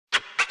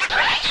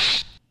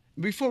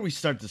Before we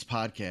start this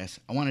podcast,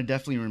 I want to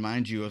definitely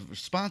remind you of a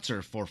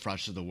sponsor for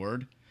Fresh of the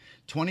Word,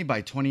 20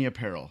 by 20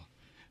 Apparel.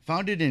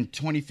 Founded in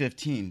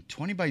 2015,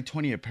 20 by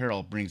 20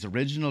 Apparel brings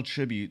original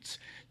tributes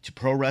to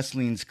pro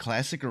wrestling's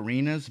classic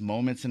arenas,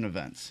 moments, and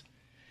events.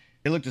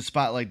 They look to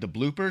spotlight the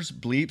bloopers,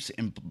 bleeps,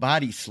 and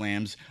body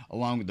slams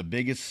along with the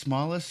biggest,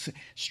 smallest,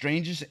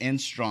 strangest,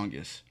 and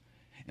strongest.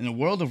 In the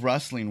world of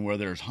wrestling where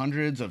there's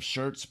hundreds of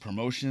shirts,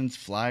 promotions,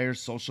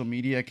 flyers, social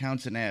media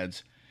accounts, and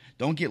ads,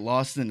 don't get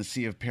lost in the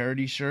sea of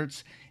parody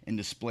shirts and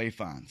display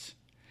fonts.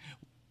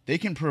 They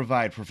can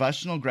provide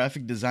professional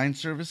graphic design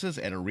services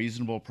at a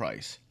reasonable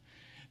price.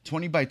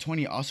 20 by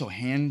 20 also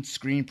hand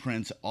screen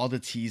prints all the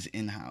tees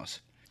in-house.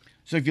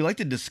 So if you'd like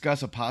to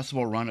discuss a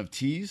possible run of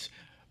tees,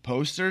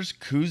 posters,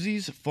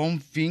 koozies, foam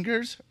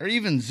fingers, or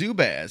even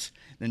Zubaz,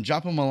 then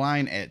drop them a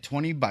line at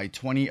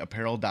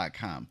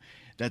 20by20apparel.com.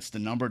 That's the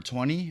number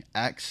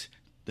 20x,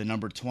 the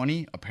number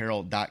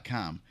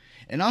 20apparel.com.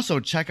 And also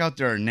check out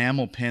their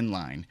enamel pin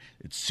line.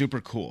 It's super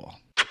cool.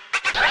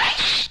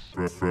 Fresh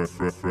is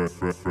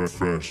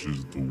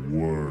the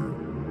word.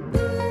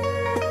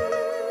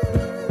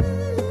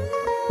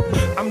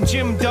 I'm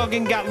Jim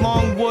Duggan, got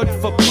long wood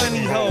for plenty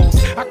hoes.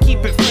 I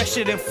keep it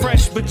fresher than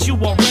fresh, but you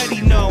already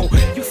know.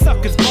 You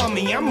suckers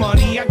bummy, I'm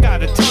money, I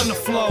got a ton of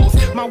flows.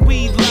 My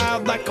weed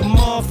loud like a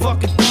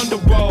motherfucking thunder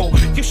roll.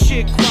 Your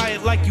shit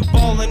quiet like you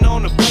ballin'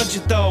 on a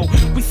budget though.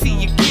 We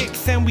see your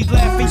kicks and we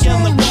laugh and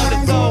yellin' what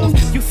are those.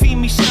 You see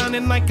me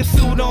shining like a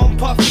suit on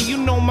puffy. You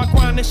know my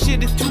grindin'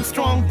 shit is too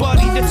strong,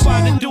 buddy. That's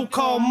why the dude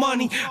call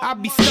money. I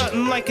be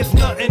stuntin' like it's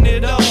nothing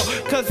at all.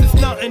 Cause it's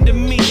nothing to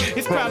me,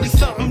 it's probably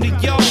something to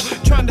y'all.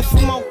 Trying to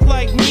smoke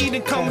like me,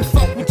 then come and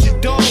fuck with your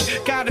dog.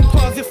 Got a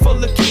closet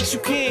full of kicks, you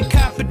can't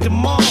cop it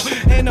tomorrow.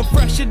 And I'm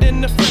fresher than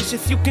the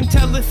freshest, you can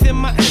tell it's in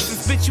my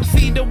essence. Bitch, you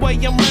see the way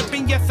I'm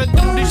rapping, yes I do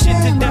this shit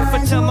to death.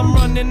 I tell I'm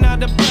running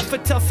out of breath, I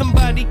tell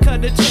somebody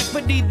cut a check.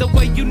 But either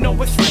way you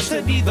know it's fresh,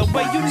 and either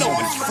way you know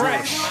it's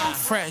fresh.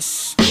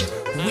 Fresh,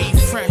 we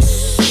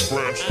fresh.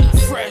 Fresh,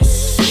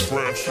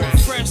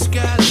 fresh, fresh,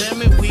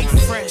 goddamn it, we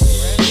fresh.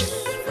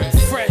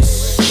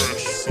 Fresh,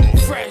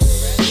 fresh,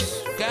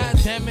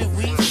 goddamn it,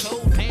 we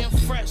so damn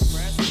fresh.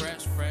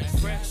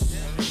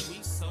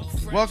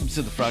 Welcome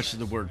to the Fresh of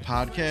the Word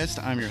podcast.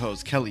 I'm your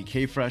host, Kelly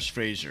K. Fresh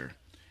Frazier.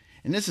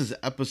 And this is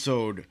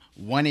episode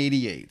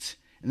 188.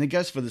 And the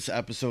guest for this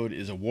episode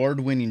is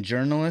award-winning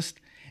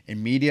journalist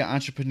and media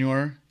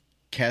entrepreneur,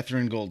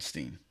 Catherine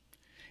Goldstein.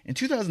 In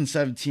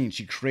 2017,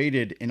 she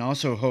created and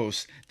also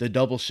hosts the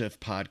Double Shift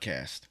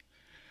podcast,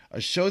 a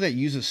show that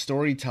uses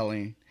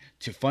storytelling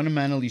to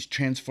fundamentally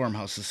transform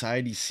how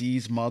society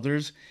sees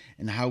mothers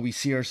and how we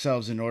see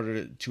ourselves in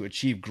order to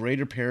achieve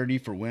greater parity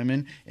for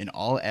women in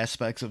all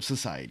aspects of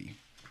society.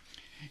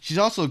 She's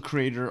also the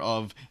creator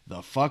of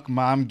the Fuck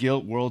Mom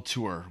Guilt World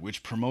Tour,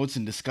 which promotes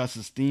and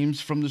discusses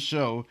themes from the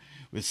show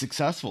with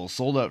successful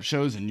sold-out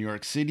shows in New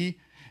York City,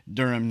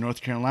 Durham,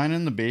 North Carolina,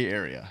 and the Bay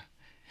Area.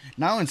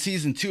 Now in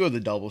season 2 of the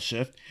Double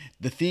Shift,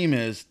 the theme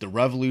is The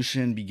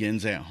Revolution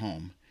Begins at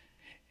Home,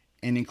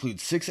 and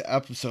includes 6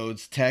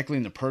 episodes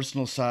tackling the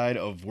personal side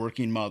of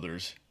working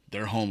mothers,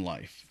 their home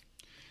life.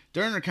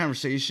 During our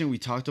conversation, we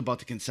talked about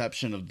the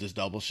conception of this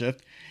double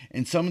shift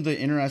and some of the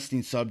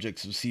interesting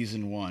subjects of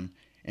season 1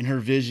 and her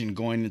vision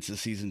going into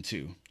season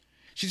 2.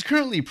 She's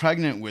currently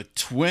pregnant with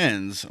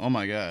twins. Oh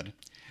my God.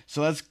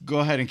 So let's go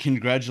ahead and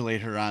congratulate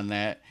her on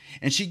that.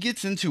 And she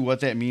gets into what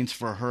that means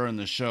for her in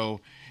the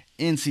show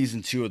in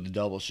season 2 of the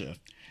Double Shift.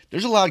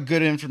 There's a lot of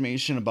good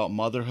information about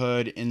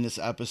motherhood in this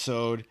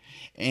episode,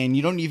 and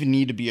you don't even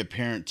need to be a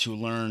parent to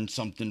learn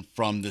something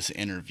from this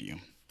interview.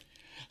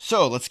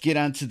 So let's get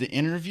on to the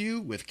interview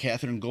with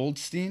Catherine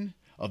Goldstein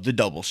of the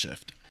Double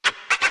Shift.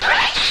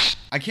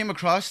 I came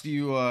across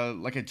you,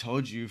 like I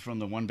told you, from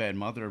the One Bad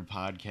Mother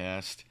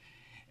podcast,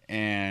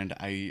 and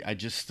I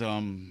just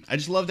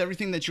loved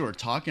everything that you were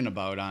talking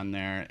about on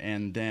there.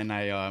 And then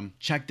I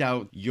checked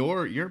out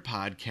your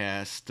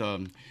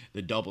podcast,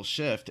 the Double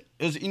Shift.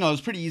 It was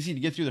pretty easy to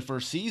get through the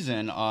first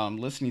season,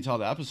 listening to all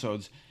the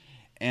episodes.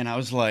 And I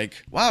was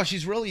like, wow,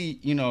 she's really,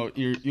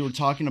 you were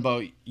talking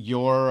about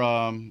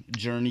your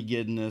journey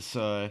getting this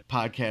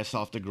podcast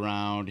off the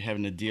ground,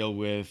 having to deal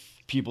with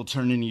people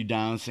turning you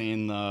down,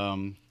 saying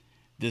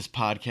this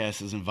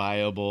podcast isn't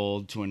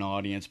viable to an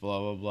audience, blah,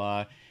 blah,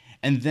 blah.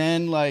 And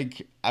then,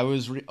 I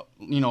was,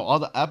 all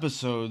the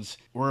episodes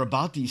were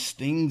about these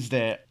things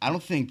that I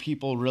don't think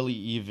people really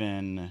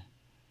even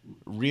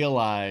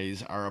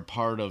realize are a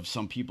part of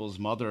some people's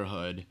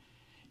motherhood.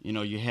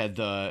 You had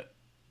the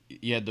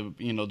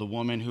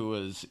woman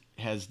who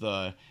has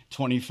the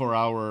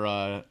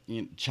 24-hour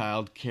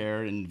child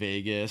care in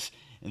Vegas,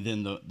 and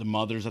then the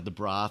mothers at the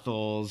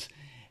brothels.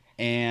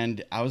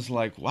 And I was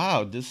like,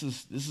 wow, this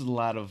is a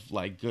lot of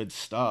good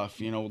stuff.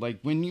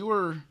 When you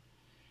were,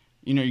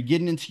 you're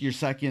getting into your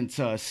second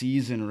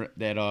season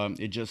that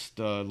it just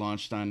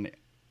launched on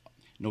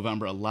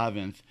November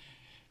 11th.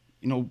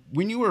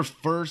 When you were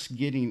first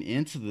getting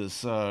into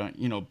this,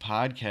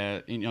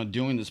 podcast,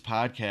 doing this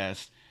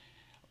podcast,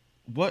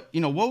 what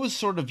was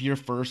sort of your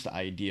first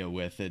idea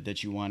with it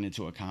that you wanted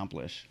to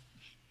accomplish?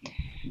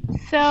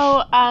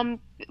 So,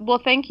 well,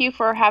 thank you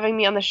for having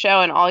me on the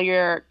show and all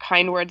your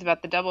kind words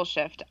about the double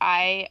shift.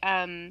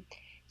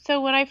 So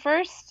when I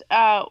first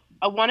I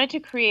wanted to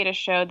create a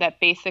show that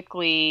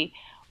basically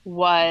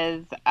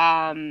was,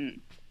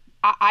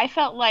 I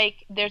felt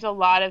like there's a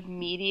lot of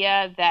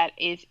media that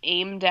is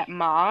aimed at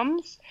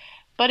moms,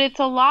 but it's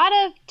a lot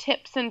of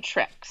tips and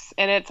tricks,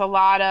 and it's a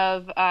lot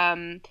of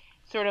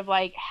sort of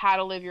like how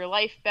to live your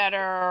life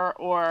better,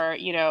 or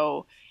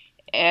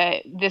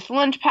this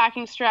lunch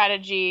packing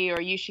strategy,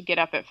 or you should get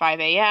up at 5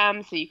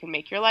 a.m. so you can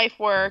make your life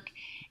work.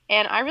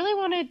 And I really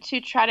wanted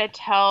to try to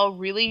tell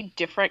really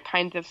different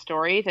kinds of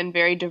stories and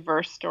very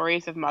diverse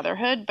stories of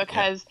motherhood Yeah.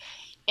 because,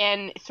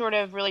 and sort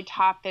of really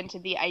tap into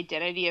the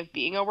identity of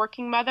being a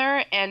working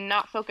mother and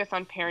not focus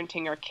on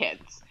parenting or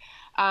kids.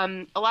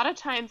 A lot of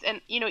times, and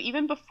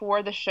even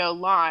before the show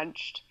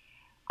launched,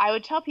 I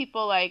would tell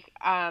people like,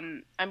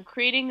 I'm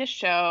creating this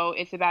show.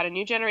 It's about a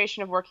new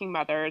generation of working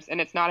mothers, and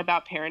it's not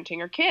about parenting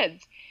or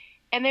kids.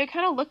 And they would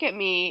kind of look at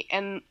me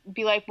and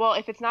be like, well,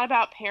 if it's not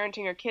about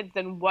parenting or kids,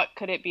 then what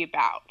could it be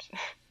about?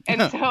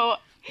 And so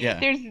Yeah.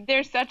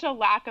 there's such a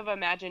lack of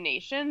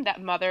imagination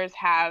that mothers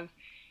have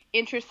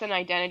interests and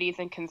identities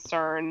and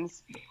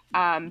concerns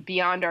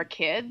beyond our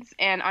kids.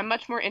 And I'm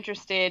much more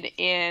interested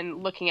in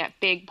looking at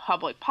big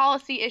public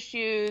policy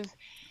issues,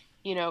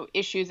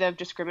 issues of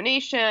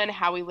discrimination,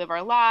 how we live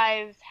our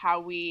lives,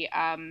 how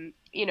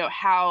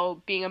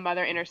how being a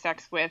mother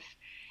intersects with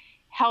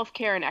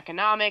healthcare and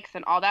economics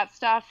and all that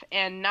stuff.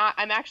 And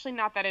I'm actually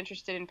not that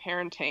interested in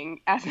parenting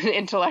as an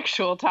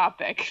intellectual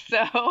topic.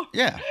 So,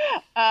 Yeah.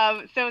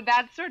 so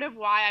that's sort of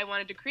why I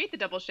wanted to create the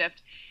double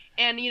shift.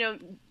 And,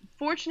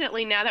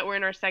 fortunately, now that we're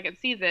in our second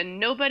season,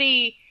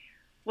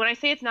 when I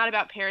say it's not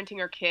about parenting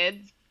or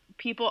kids,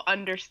 people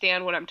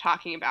understand what I'm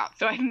talking about.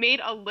 So I've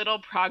made a little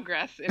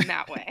progress in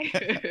that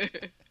way.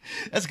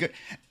 That's good.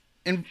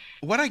 And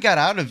what I got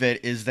out of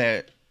it is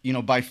that,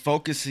 by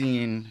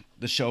focusing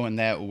the show in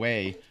that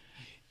way,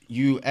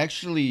 you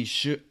actually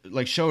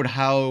showed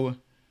how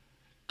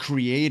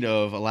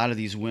creative a lot of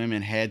these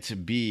women had to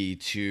be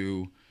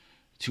to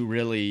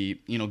really,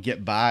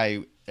 get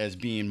by as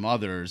being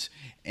mothers,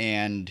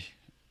 and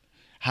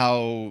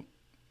how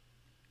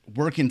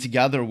working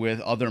together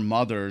with other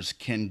mothers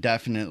can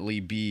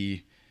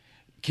be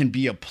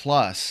a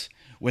plus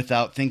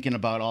without thinking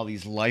about all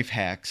these life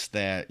hacks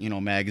that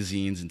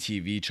magazines and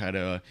TV try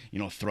to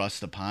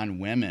thrust upon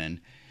women.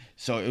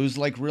 So it was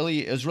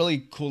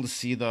really cool to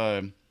see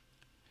the,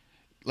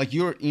 like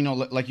you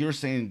were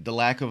saying, the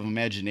lack of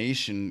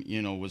imagination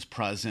was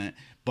present,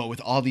 but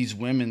with all these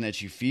women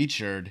that you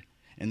featured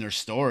and their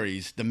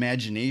stories, the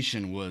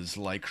imagination was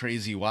like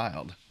crazy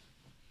wild.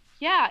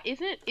 Yeah,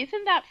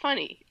 isn't that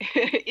funny?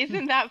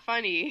 Isn't that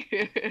funny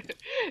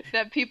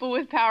that people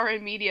with power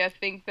in media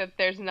think that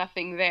there's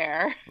nothing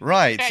there,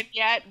 Right. and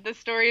yet the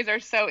stories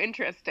are so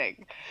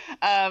interesting.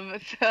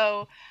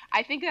 So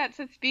I think that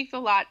speaks a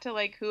lot to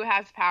like who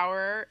has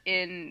power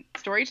in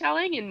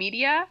storytelling in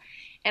media,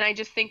 and I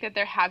just think that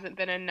there hasn't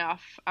been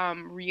enough,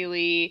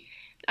 really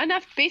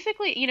enough.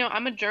 Basically,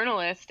 I'm a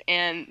journalist,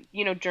 and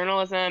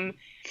journalism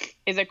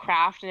is a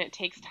craft and it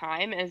takes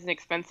time and is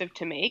expensive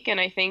to make. And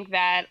I think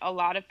that a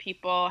lot of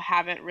people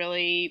haven't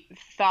really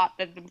thought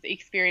that the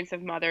experience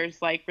of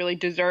mothers like really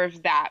deserves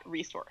that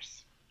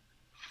resource.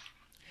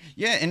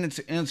 Yeah, and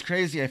it's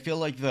crazy. I feel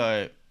like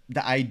the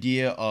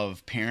idea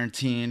of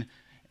parenting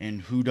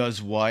and who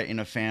does what in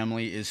a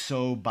family is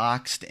so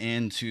boxed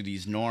into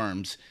these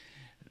norms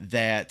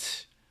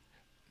that,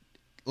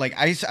 like,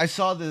 I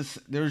saw this,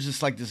 there was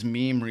just like this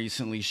meme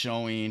recently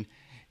showing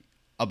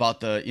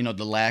about the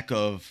lack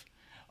of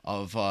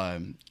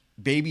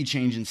baby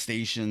changing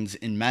stations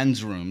in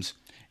men's rooms,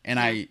 and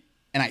Yeah.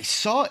 I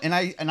saw, and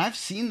I've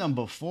seen them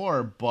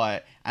before,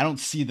 but I don't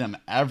see them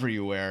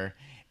everywhere.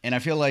 And I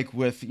feel like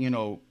with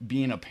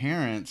being a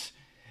parent,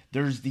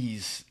 there's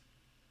these,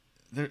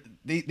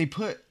 they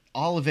put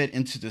all of it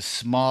into this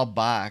small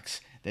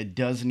box that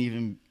doesn't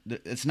even,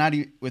 it's not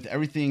even, with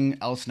everything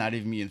else not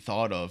even being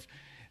thought of,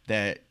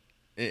 that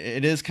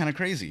it is kind of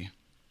crazy.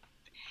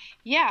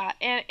 Yeah,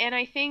 and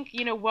I think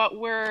what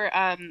we're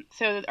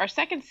so our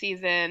second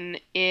season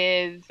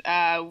is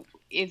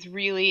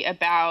really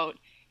about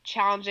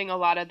challenging a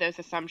lot of those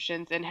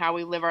assumptions and how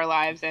we live our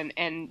lives,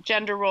 and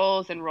gender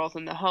roles and roles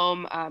in the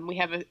home. We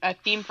have a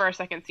theme for our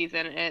second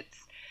season.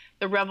 It's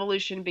the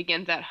revolution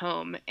begins at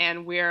home,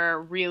 and we're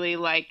really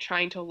like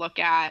trying to look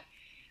at,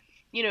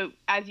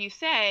 as you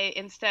say,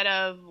 instead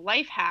of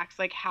life hacks,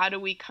 like how do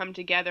we come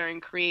together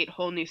and create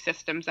whole new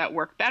systems that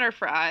work better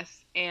for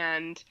us,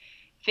 and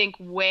think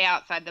way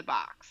outside the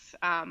box,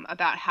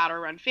 about how to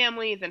run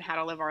families and how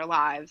to live our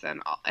lives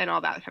and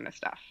all that kind of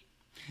stuff.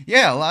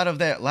 Yeah, a lot of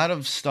that, a lot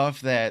of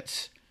stuff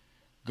that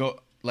go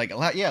like a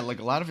lot. Yeah, like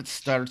a lot of it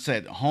starts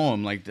at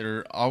home. Like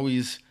there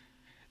always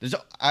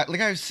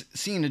like I've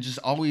seen it, just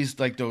always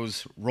like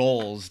those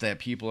roles that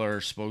people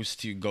are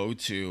supposed to go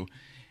to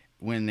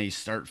when they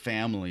start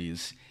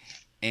families,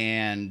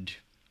 and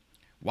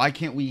why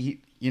can't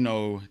we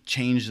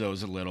change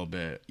those a little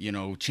bit?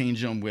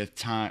 Change them with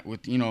time,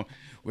 with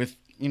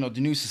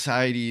the new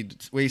society,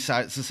 the way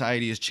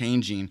society is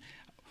changing,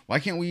 why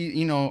can't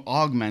we,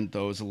 augment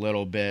those a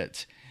little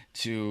bit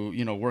to,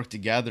 work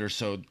together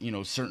so,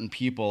 certain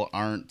people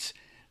aren't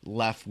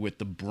left with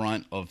the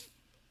brunt of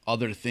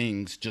other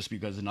things just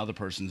because another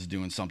person's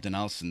doing something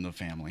else in the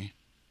family?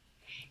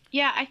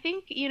 Yeah, I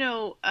think,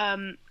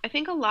 I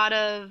think a lot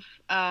of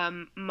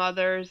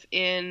mothers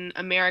in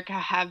America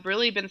have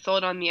really been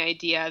sold on the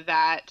idea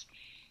that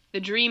the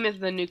dream is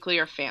the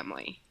nuclear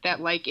family. That,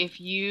 like, if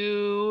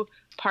you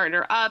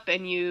partner up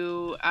and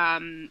you,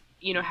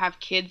 have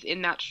kids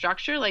in that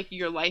structure, like,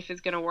 your life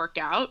is going to work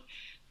out.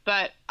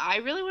 But I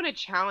really want to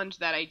challenge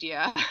that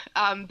idea,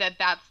 that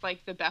that's,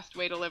 like, the best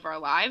way to live our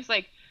lives.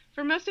 Like,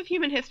 for most of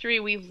human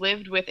history, we've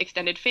lived with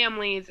extended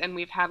families and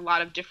we've had a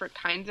lot of different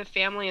kinds of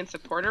family and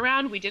support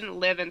around. We didn't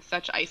live in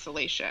such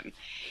isolation.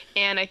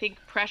 And I think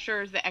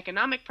pressures, the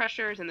economic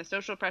pressures and the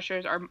social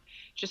pressures are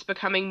just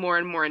becoming more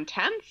and more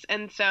intense.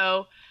 And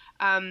so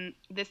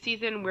this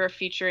season we're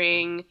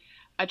featuring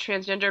a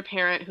transgender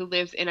parent who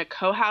lives in a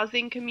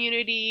co-housing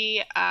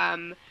community.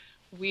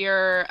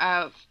 We've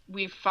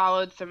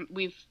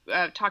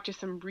talked to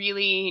some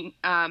really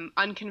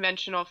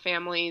unconventional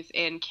families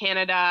in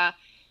Canada,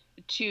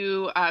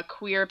 to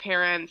queer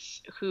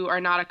parents who are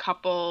not a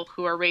couple,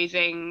 who are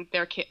raising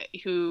their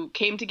who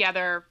came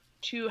together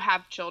to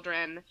have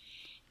children,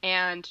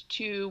 and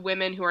to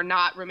women who are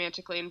not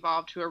romantically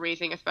involved, who are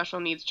raising a special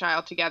needs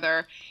child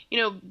together.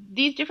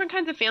 These different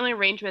kinds of family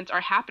arrangements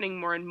are happening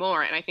more and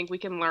more, and I think we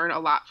can learn a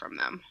lot from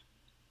them.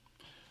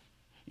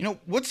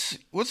 What's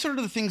sort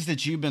of the things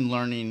that you've been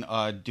learning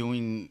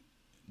doing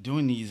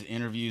these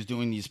interviews,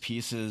 doing these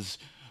pieces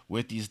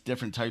with these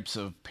different types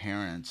of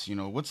parents?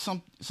 What's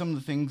some of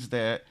the things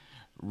that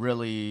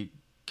really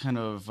kind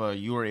of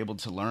you were able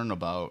to learn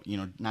about,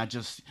 not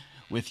just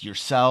with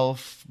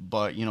yourself,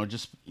 but,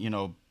 just,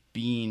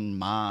 being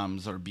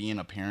moms or being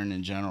a parent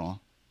in general?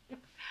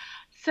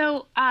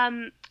 So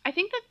I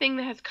think the thing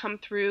that has come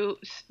through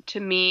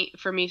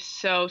for me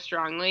so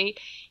strongly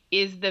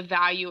is the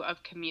value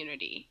of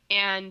community.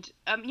 And,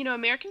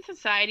 American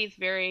society is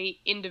very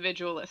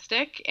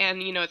individualistic,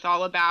 and, it's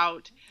all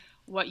about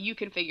what you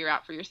can figure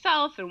out for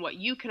yourself and what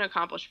you can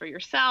accomplish for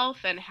yourself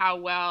and how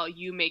well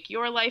you make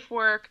your life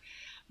work.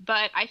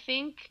 But I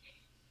think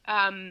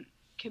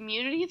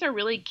communities are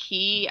really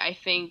key, I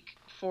think,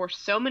 for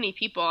so many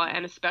people,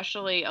 and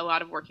especially a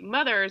lot of working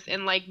mothers,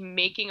 in, like,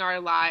 making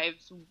our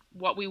lives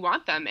what we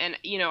want them. And,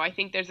 I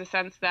think there's a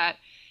sense that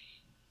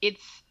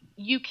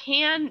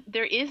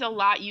there is a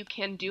lot you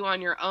can do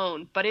on your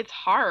own, but it's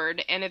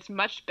hard, and it's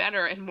much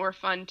better and more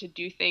fun to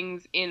do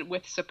things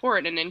with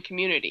support and in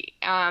community.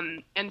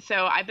 And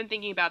so I've been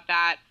thinking about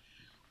that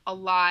a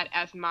lot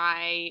as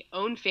my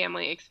own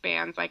family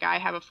expands. Like, I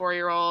have a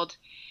 4-year-old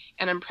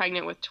and I'm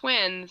pregnant with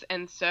twins.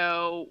 And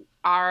so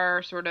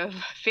our sort of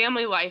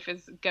family life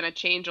is going to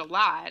change a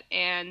lot.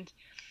 And,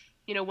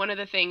 one of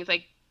the things,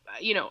 like,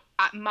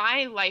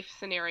 my life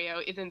scenario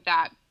isn't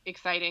that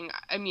exciting.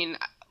 I mean,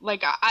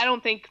 like, I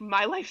don't think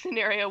my life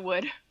scenario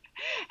would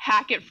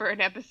hack it for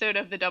an episode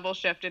of The Double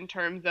Shift in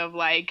terms of,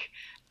 like,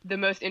 the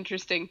most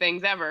interesting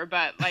things ever.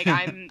 But, like,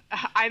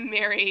 I'm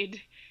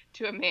married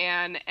to a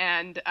man,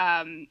 and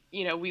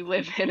we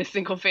live in a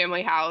single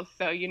family house,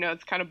 so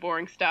it's kind of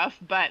boring stuff.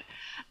 But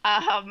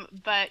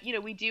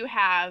we do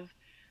have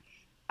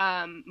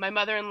my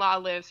mother-in-law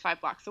lives 5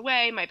 blocks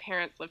away. My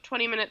parents live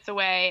 20 minutes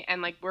away,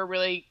 and, like, we're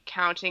really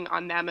counting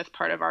on them as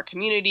part of our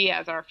community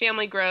as our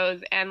family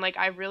grows. And, like,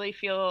 I really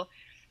feel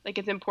like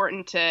it's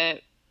important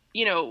to,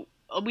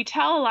 we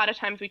tell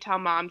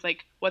moms,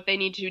 like, what they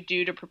need to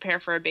do to prepare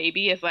for a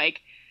baby is,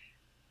 like,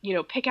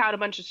 pick out a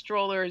bunch of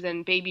strollers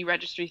and baby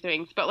registry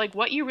things. But, like,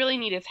 what you really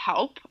need is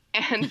help.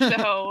 And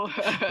so,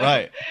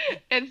 right.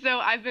 And so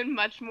I've been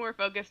much more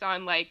focused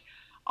on, like,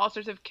 all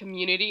sorts of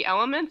community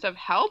elements of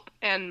help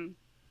and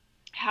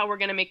how we're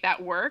going to make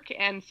that work.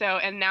 And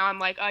now I'm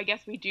like, oh, I guess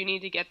we do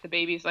need to get the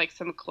babies, like,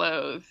 some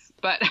clothes.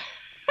 But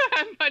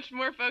I'm much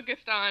more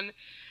focused on,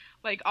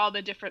 like, all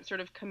the different sort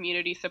of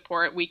community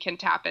support we can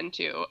tap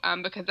into,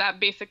 because that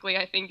basically,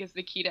 I think, is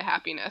the key to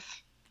happiness.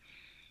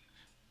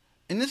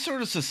 In this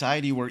sort of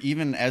society where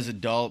even as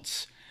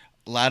adults,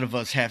 a lot of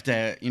us have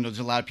to, there's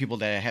a lot of people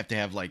that have to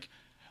have, like,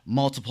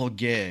 multiple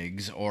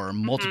gigs or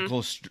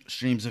multiple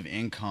streams of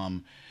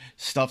income,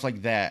 stuff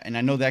like that. And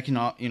I know that can,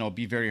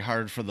 be very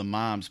hard for the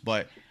moms,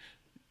 but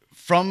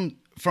from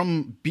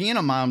being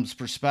a mom's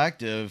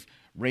perspective,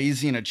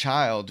 raising a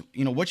child,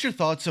 what's your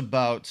thoughts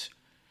about,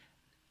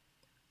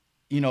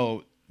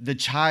 the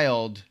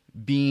child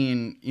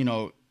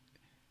being,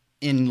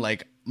 in,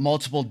 like,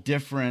 multiple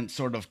different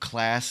sort of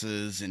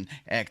classes and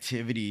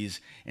activities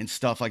and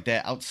stuff like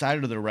that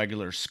outside of the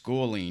regular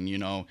schooling?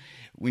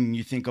 When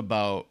you think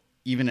about,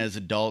 even as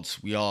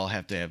adults, we all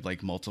have to have,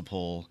 like,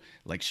 multiple,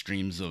 like,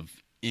 streams of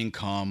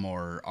income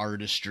or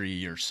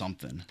artistry or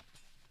something.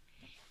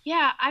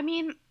 Yeah, I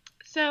mean,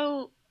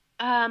 so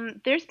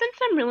there's been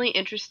some really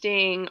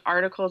interesting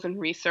articles and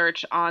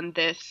research on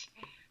this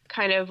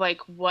kind of,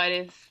 like, what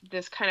is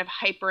this kind of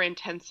hyper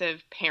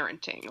intensive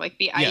parenting, like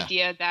the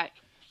idea that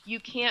you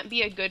can't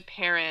be a good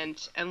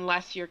parent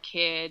unless your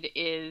kid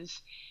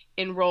is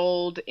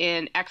enrolled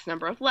in X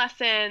number of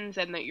lessons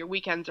and that your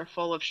weekends are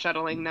full of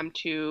shuttling them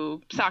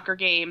to soccer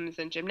games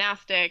and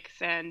gymnastics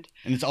and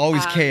it's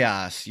always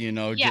chaos,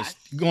 yes.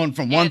 just going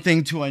from one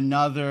thing to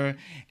another,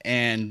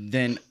 and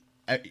then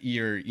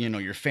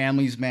your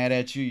family's mad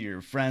at you,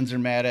 your friends are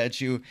mad at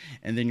you,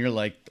 and then you're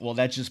like, well,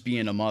 that's just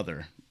being a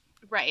mother.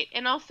 Right.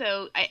 And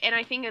also,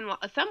 I think in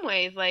some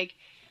ways, like,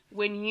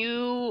 when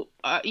you,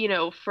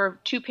 for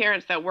two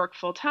parents that work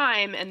full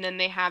time and then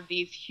they have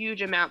these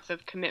huge amounts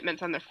of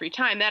commitments on their free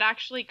time, that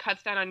actually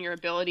cuts down on your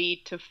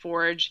ability to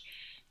forge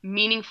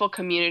meaningful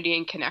community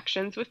and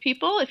connections with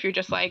people. If you're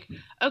just like,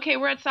 okay,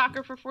 we're at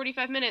soccer for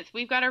 45 minutes,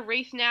 we've got to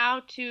race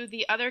now to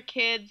the other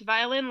kid's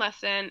violin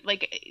lesson,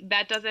 like,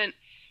 that doesn't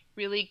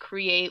really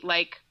create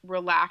like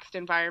relaxed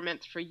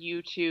environments for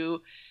you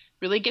to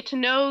really get to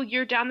know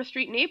your down the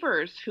street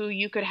neighbors who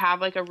you could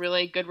have like a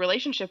really good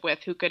relationship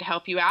with, who could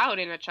help you out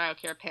in a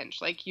childcare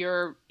pinch. Like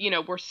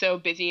we're so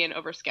busy and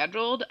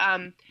overscheduled.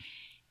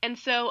 And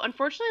so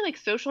unfortunately, like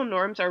social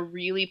norms are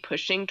really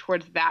pushing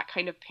towards that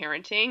kind of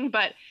parenting.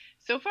 But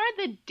so far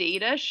the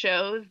data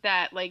shows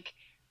that like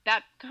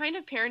that kind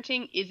of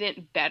parenting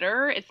isn't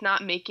better. It's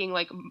not making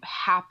like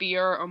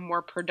happier or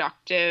more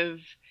productive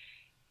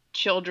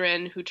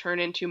children who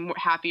turn into more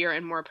happier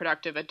and more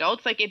productive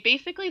adults. Like it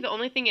basically, the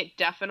only thing it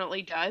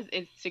definitely does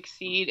is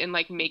succeed in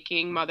like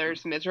making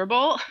mothers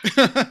miserable.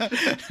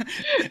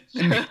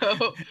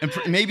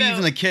 Maybe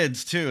even the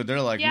kids too.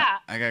 They're like, yeah,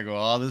 I gotta go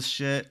all this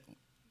shit.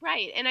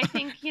 Right. And I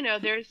think,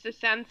 there's the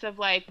sense of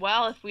like,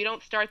 well, if we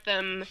don't start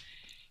them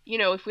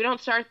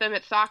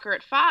at soccer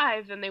at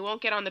 5, then they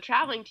won't get on the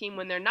traveling team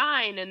when they're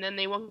 9, and then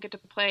they won't get to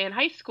play in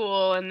high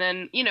school. And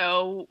then,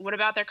 what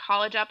about their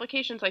college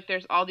applications? Like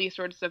there's all these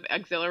sorts of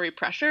auxiliary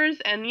pressures.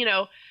 And,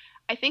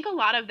 I think a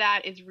lot of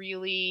that is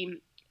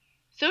really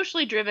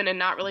socially driven and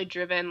not really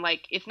driven.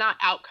 Like it's not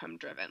outcome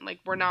driven. Like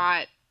we're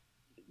not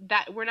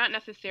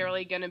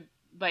necessarily going to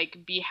like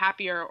be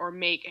happier or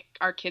make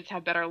our kids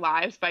have better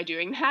lives by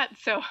doing that.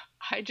 So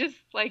I just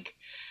like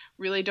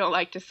really don't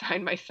like to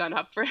sign my son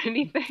up for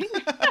anything.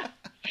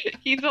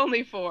 He's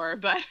only 4,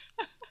 but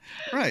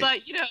right. But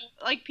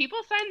like people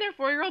sign their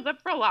 4-year-olds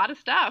up for a lot of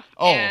stuff.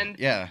 Oh, and,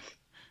 yeah.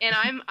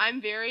 And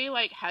I'm very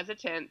like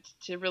hesitant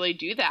to really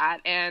do that.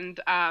 And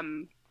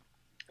I'm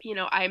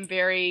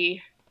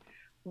very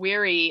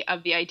weary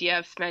of the idea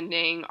of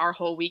spending our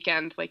whole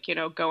weekend like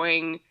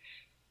going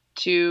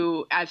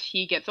to, as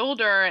he gets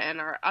older and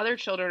our other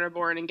children are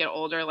born and get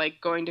older, like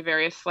going to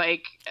various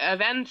like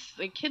events,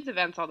 like kids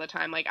events all the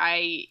time. Like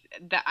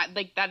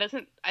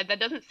that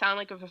doesn't sound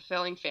like a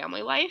fulfilling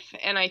family life.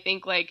 And I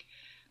think like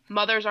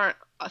mothers aren't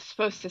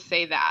supposed to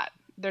say that.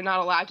 They're not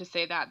allowed to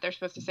say that. They're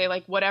supposed to say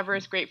like whatever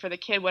is great for the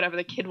kid, whatever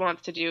the kid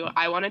wants to do,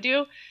 I want to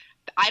do.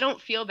 I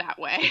don't feel that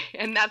way.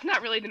 And that's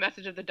not really the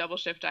message of the double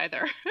shift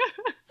either.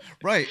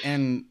 Right.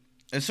 And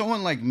as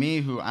someone like me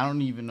who I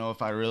don't even know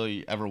if I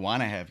really ever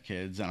want to have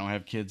kids, I don't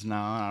have kids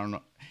now, I don't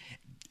know.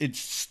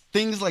 It's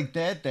things like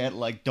that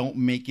like don't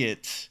make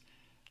it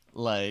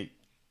like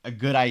a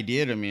good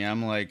idea to me.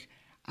 I'm like,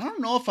 I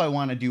don't know if I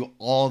want to do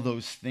all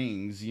those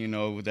things,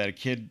 that a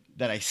kid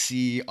that I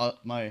see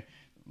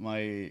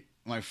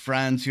my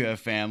friends who have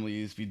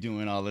families be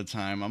doing all the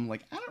time. I'm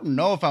like, I don't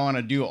know if I want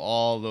to do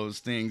all those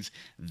things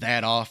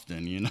that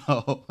often,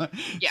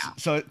 Yeah.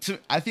 So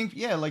I think,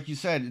 yeah, like you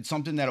said, it's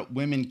something that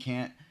women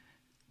can't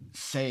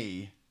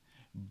say,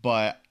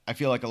 but I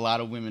feel like a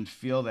lot of women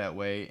feel that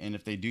way, and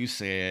if they do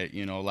say it,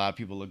 a lot of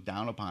people look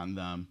down upon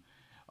them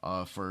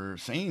for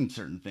saying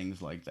certain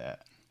things like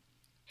that.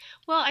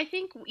 Well, I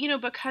think,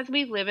 because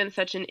we live in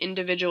such an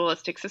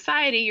individualistic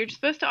society, you're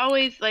supposed to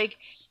always like,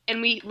 and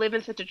we live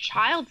in such a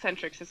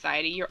child-centric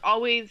society,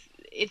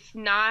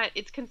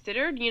 it's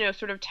considered,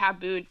 sort of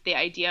taboo, the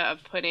idea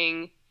of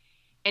putting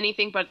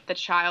anything but the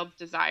child's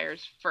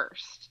desires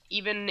first,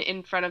 even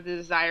in front of the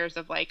desires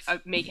of like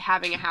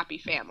having a happy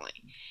family.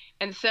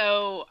 And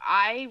so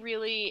I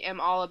really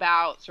am all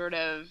about sort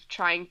of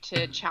trying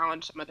to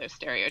challenge some of those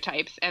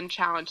stereotypes and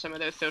challenge some of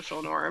those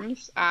social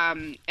norms.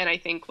 And I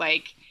think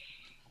like,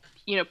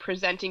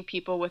 presenting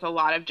people with a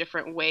lot of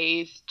different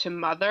ways to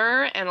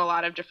mother and a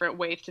lot of different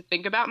ways to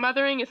think about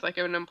mothering is like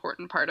an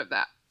important part of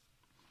that.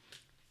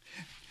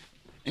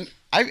 And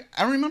I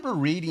remember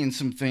reading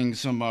some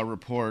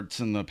reports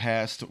in the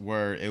past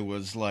where it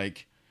was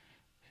like,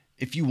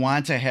 if you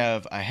want to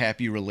have a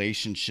happy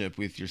relationship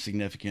with your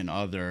significant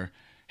other,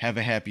 have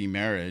a happy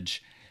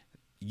marriage,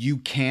 you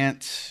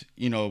can't,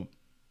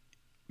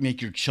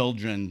 make your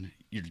children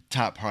your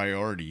top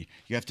priority.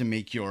 You have to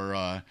make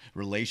your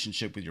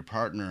relationship with your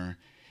partner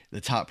the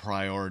top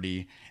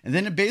priority. And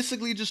then it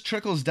basically just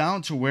trickles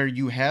down to where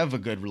you have a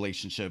good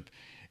relationship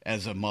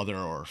as a mother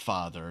or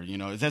father.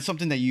 Is that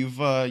something that you've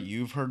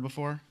heard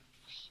before?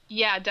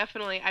 Yeah,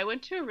 definitely. I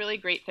went to a really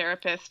great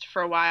therapist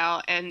for a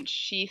while, and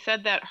she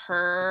said that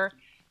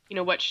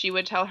what she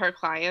would tell her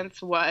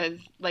clients was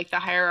like the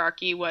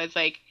hierarchy was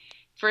like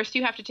first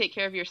you have to take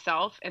care of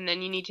yourself, and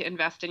then you need to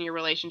invest in your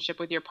relationship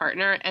with your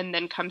partner, and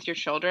then comes your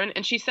children.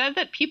 And she said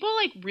that people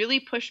like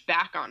really pushed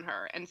back on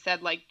her and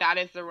said like that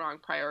is the wrong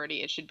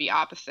priority. It should be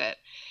opposite.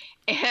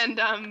 And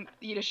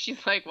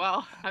she's like,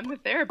 well, I'm the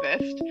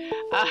therapist. So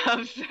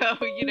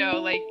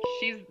like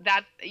she's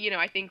that.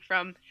 I think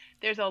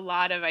there's a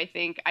lot of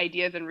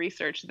ideas and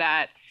research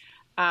that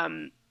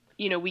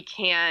we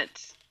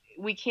can't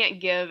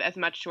give as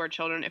much to our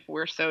children if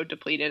we're so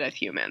depleted as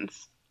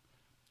humans.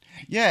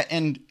 Yeah,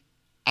 and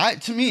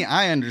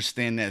I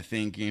understand that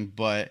thinking,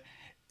 but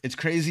it's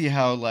crazy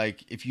how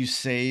like if you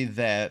say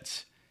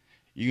that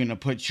you're gonna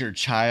put your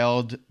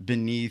child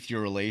beneath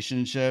your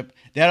relationship,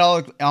 that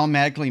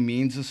automatically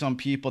means to some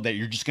people that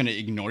you're just gonna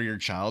ignore your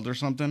child or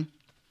something.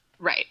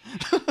 Right.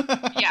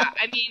 Yeah.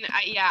 I mean,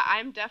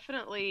 I'm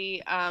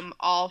definitely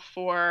all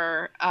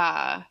for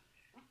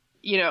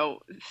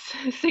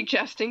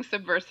suggesting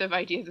subversive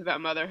ideas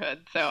about motherhood.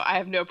 So I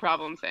have no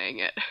problem saying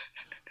it.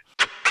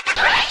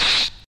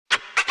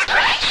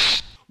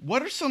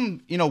 What are some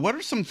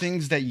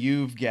things that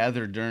you've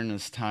gathered during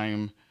this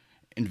time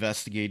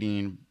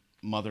investigating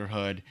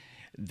motherhood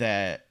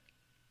that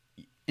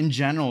in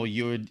general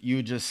you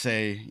would just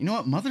say, you know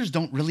what, mothers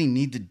don't really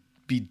need to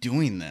be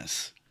doing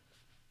this?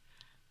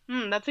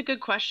 That's a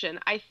good question.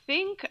 I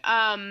think,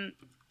 a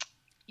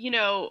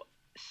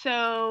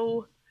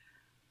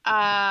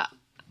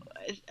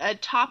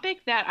topic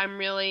that I'm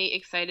really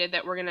excited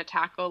that we're going to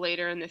tackle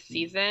later in this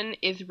season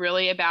is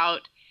really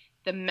about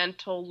the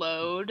mental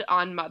load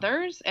on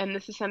mothers. And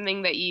this is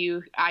something that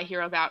I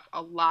hear about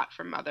a lot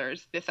from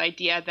mothers, this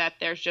idea that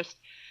there's just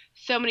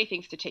so many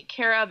things to take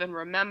care of and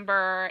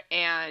remember,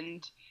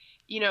 and,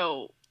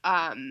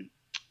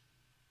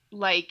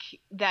 like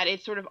that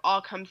it sort of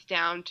all comes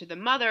down to the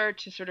mother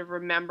to sort of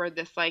remember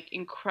this like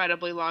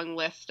incredibly long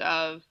list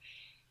of,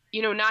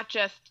 not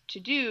just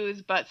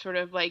to-dos, but sort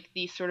of like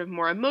these sort of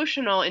more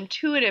emotional,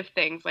 intuitive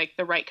things like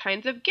the right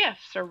kinds of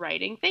gifts or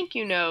writing thank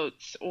you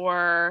notes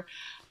or,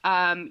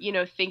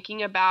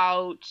 thinking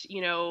about,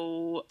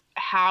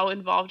 how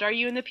involved are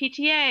you in the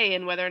PTA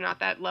and whether or not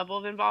that level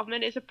of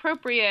involvement is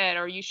appropriate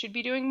or you should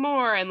be doing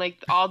more, and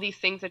like all these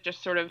things that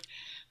just sort of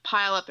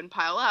pile up.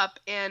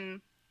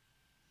 And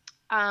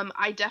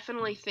I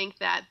definitely think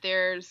that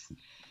there's,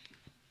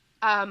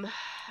 I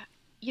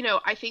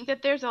think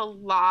that there's a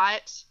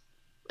lot,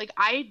 like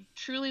I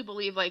truly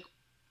believe like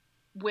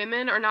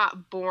women are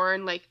not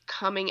born like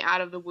coming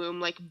out of the womb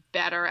like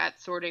better at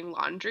sorting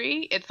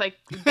laundry. It's like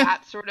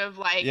that sort of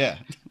like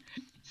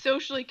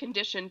socially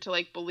conditioned to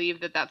like believe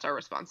that that's our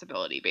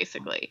responsibility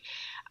basically.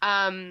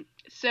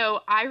 So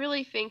I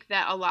really think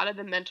that a lot of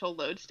the mental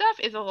load stuff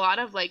is a lot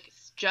of like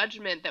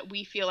judgment that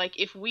we feel like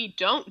if we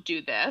don't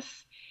do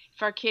this,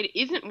 if our kid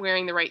isn't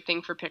wearing the right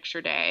thing for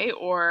picture day,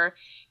 or,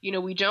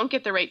 we don't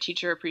get the right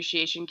teacher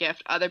appreciation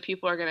gift, other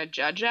people are going to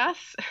judge us.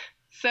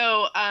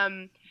 So,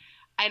 and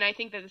I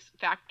think that this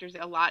factors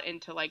a lot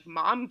into like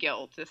mom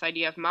guilt, this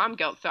idea of mom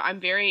guilt. So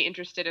I'm very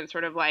interested in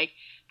sort of like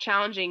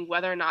challenging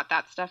whether or not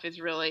that stuff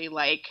is really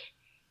like,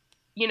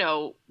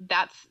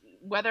 that's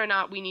whether or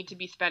not we need to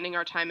be spending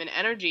our time and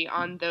energy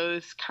on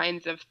those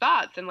kinds of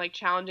thoughts, and like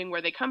challenging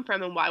where they come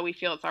from and why we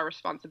feel it's our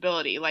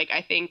responsibility. Like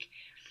I think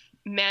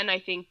men,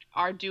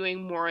 are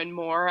doing more and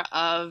more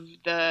of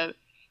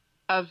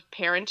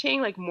parenting,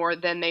 like more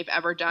than they've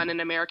ever done in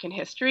American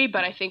history.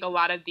 But I think a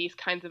lot of these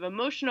kinds of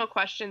emotional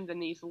questions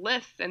and these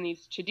lists and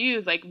these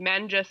to-dos, like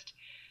men just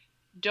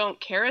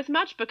don't care as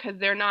much because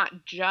they're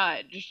not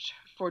judged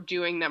for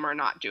doing them or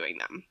not doing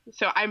them.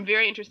 So I'm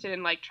very interested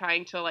in like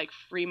trying to like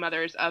free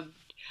mothers of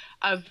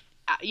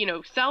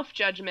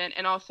self-judgment,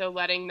 and also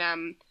letting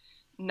them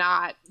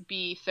not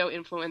be so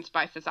influenced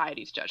by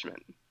society's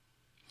judgment.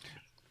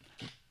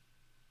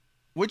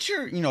 What's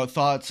your,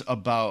 thoughts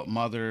about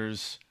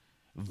mothers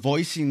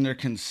voicing their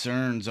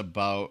concerns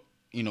about,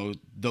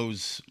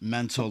 those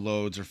mental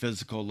loads or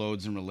physical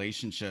loads in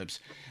relationships,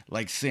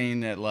 like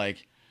saying that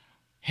like,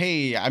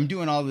 hey, I'm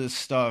doing all this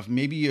stuff.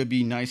 Maybe it'd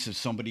be nice if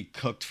somebody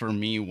cooked for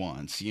me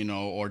once,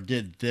 or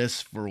did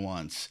this for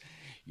once.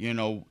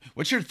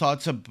 What's your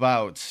thoughts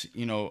about,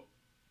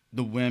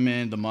 the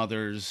women, the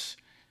mothers,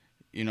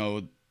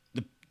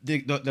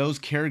 those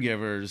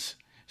caregivers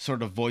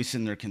sort of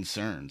voicing their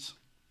concerns?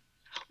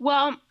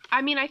 Well,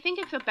 I mean, I think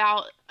it's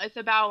about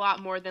a lot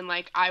more than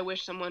like, I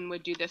wish someone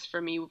would do this for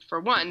me for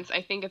once.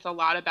 I think it's a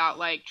lot about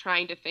like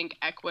trying to think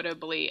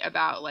equitably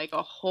about like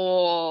a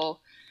host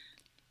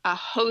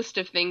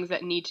of things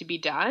that need to be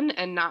done,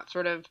 and not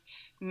sort of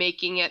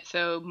making it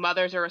so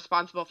mothers are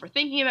responsible for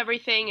thinking of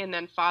everything and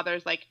then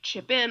fathers like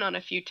chip in on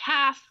a few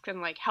tasks and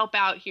like help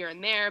out here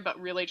and there, but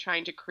really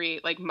trying to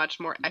create like much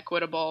more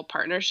equitable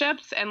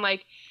partnerships. And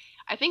like,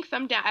 I think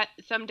some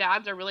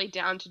dads are really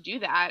down to do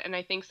that. And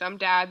I think some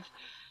dads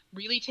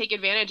really take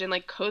advantage and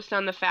like coast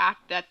on the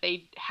fact that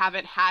they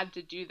haven't had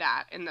to do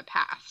that in the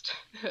past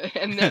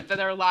and that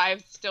their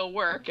lives still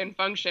work and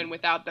function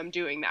without them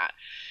doing that.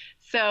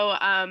 So,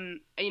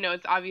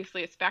 it's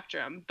obviously a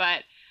spectrum,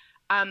 but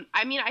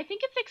I mean, I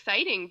think it's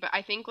exciting, but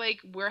I think like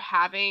we're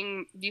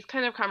having these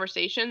kind of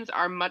conversations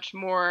are much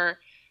more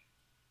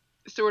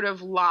sort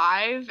of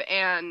live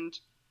and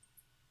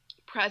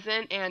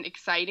present and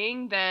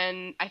exciting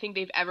than I think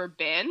they've ever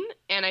been.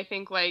 And I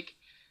think like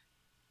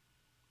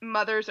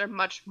mothers are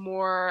much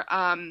more,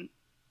 I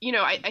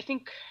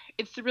think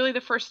it's really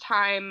the first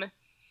time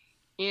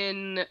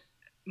in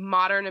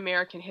modern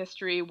American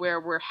history where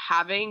we're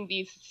having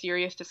these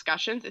serious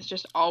discussions. It's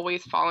just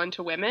always fallen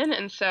to women.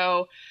 And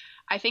so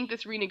I think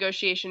this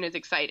renegotiation is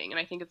exciting. And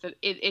I think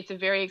it's a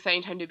very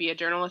exciting time to be a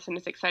journalist, and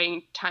it's an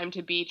exciting time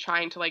to be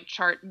trying to like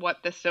chart what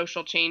the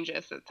social change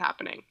is that's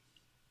happening.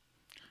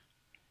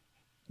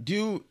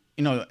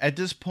 At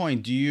this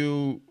point, do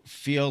you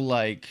feel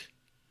like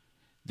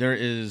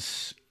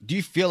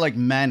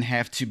men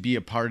have to be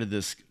a part of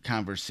this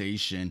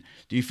conversation?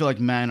 Do you feel like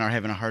men are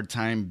having a hard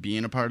time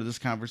being a part of this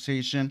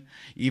conversation,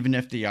 even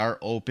if they are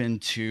open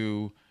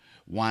to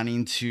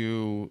wanting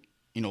to,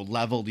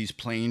 level these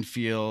playing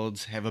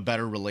fields, have a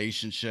better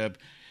relationship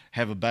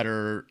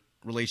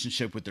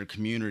with their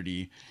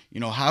community?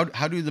 How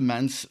do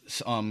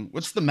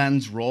what's the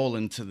men's role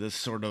into this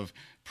sort of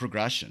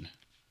progression?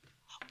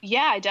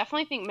 Yeah, I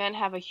definitely think men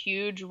have a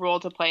huge role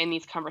to play in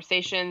these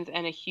conversations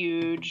and a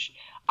huge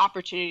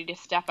opportunity to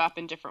step up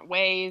in different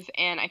ways.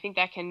 And I think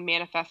that can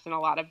manifest in a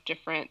lot of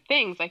different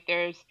things. Like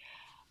there's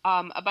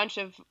a bunch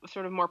of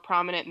sort of more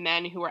prominent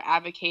men who are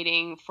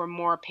advocating for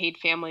more paid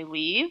family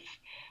leave,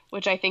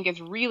 which I think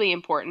is really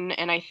important.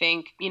 And I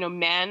think,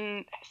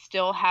 men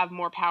still have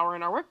more power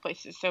in our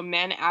workplaces. So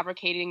men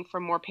advocating for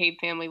more paid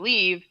family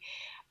leave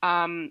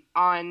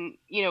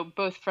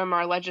both from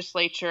our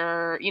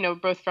legislature,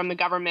 both from the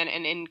government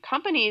and in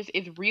companies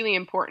is really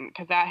important,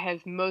 because that has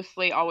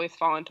mostly always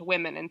fallen to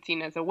women and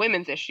seen as a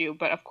women's issue,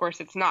 but of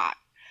course it's not.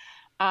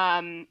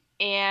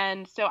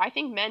 And so I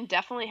think men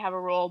definitely have a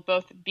role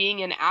both being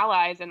in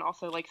allies and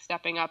also like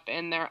stepping up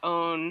in their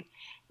own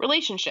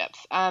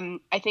relationships.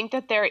 I think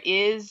that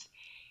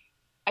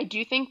I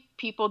do think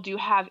people do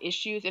have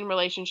issues in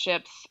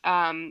relationships.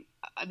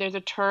 There's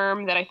a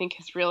term that I think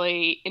is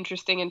really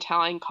interesting and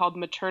telling called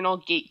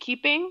maternal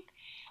gatekeeping,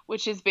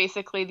 which is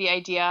basically the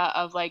idea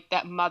of like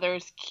that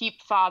mothers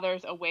keep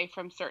fathers away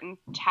from certain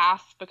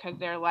tasks because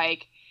they're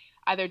like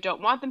either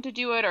don't want them to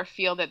do it or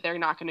feel that they're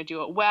not going to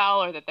do it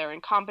well, or that they're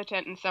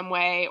incompetent in some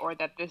way, or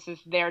that this is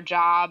their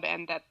job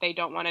and that they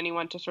don't want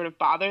anyone to sort of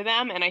bother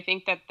them. And I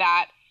think that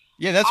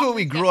yeah, that's what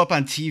we grew up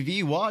on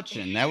TV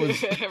watching. That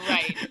was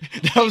right.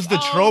 That was the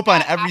trope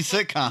on every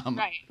sitcom.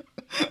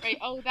 Right.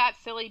 Oh, that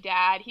silly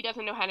dad. He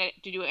doesn't know how to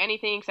do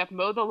anything except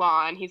mow the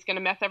lawn. He's going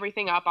to mess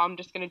everything up. I'm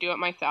just going to do it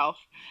myself.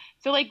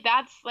 So like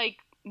that's like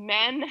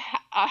men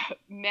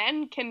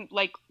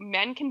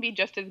can be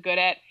just as good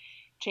at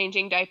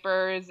changing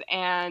diapers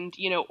and,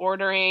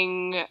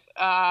 ordering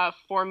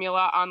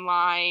formula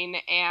online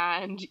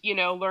and,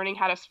 learning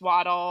how to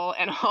swaddle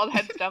and all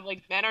that stuff.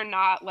 Like men are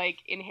not like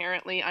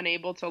inherently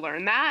unable to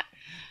learn that.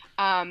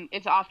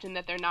 It's often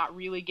that they're not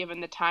really given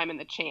the time and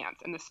the chance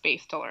and the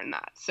space to learn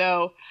that.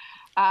 So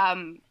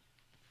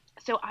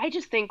I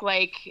just think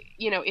like,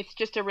 it's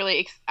just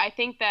I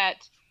think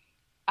that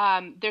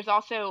there's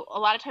also a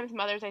lot of times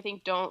mothers, I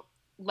think, don't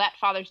let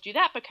fathers do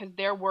that because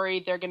they're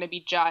worried they're going to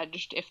be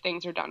judged if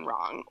things are done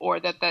wrong,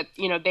 or that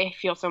they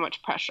feel so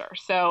much pressure.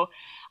 So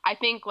I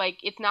think like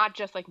it's not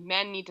just like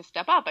men need to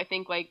step up. I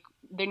think like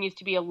there needs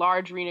to be a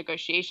large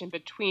renegotiation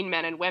between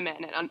men and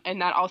women,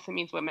 and that also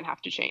means women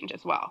have to change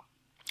as well.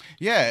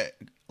 Yeah,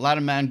 a lot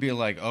of men be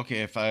like,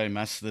 okay, if I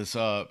mess this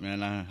up,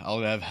 man,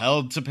 I'll have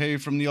hell to pay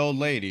from the old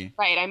lady.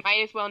 Right, I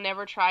might as well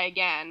never try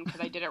again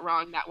because I did it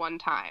wrong that one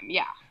time.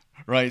 Yeah.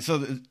 Right.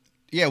 So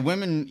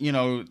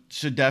women,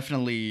 should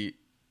definitely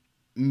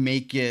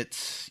make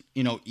it,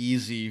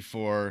 easy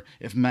for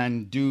if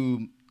men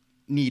do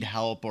need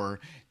help or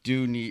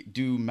do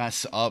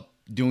mess up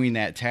doing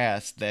that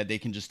task, that they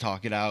can just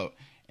talk it out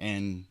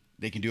and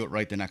they can do it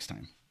right the next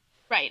time.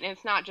 Right. And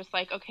it's not just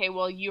like, okay,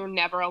 well, you're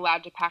never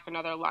allowed to pack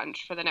another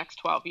lunch for the next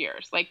 12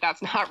 years. Like,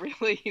 that's not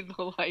really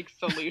the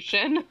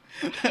solution.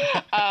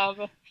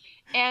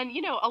 And,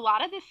 a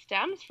lot of this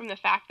stems from the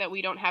fact that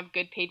we don't have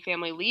good paid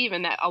family leave,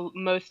 and that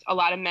a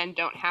lot of men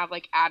don't have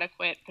like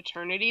adequate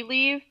paternity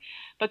leave,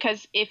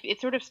 because if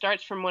it sort of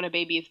starts from when a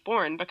baby is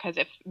born, because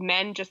if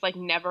men just like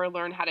never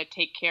learn how to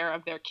take care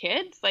of their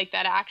kids, like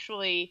that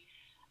actually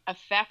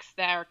affects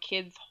their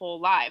kids' whole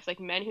lives. Like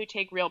men who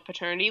take real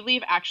paternity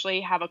leave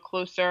actually have a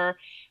closer,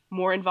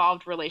 more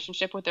involved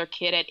relationship with their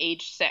kid at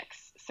age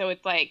 6. So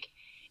it's like,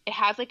 it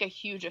has like a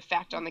huge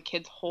effect on the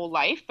kid's whole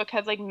life,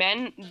 because like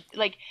men,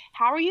 like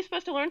how are you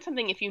supposed to learn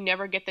something if you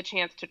never get the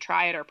chance to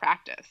try it or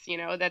practice?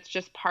 That's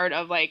just part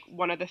of like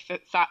one of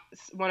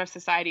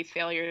society's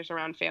failures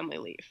around family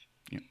leave.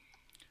 Yeah.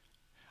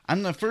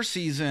 On the first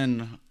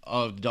season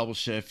of Double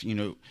Shift,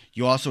 you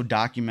also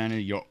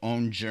documented your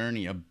own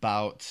journey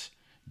about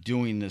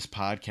doing this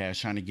podcast,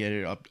 trying to get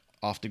it up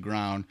off the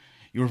ground.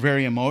 You were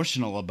very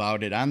emotional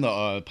about it on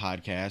the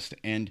podcast,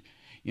 and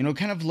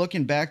kind of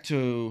looking back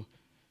to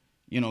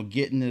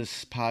getting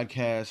this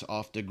podcast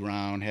off the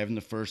ground, having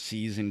the first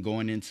season,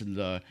 going into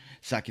the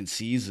second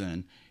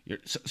season,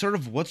 sort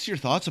of what's your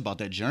thoughts about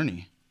that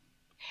journey?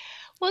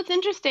 Well, it's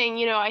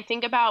interesting. I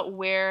think about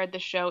where the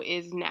show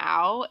is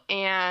now,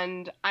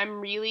 and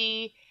I'm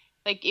really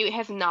like, it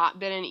has not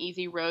been an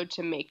easy road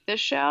to make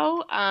this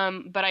show.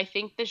 But I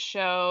think the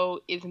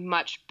show is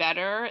much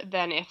better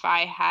than if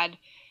I had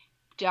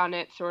done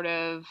it sort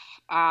of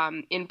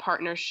in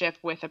partnership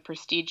with a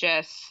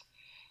prestigious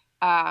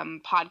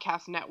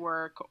podcast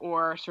network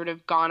or sort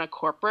of gone a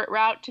corporate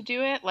route to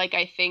do it. Like,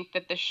 I think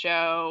that the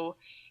show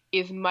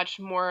is much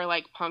more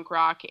like punk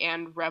rock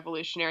and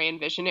revolutionary and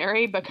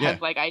visionary because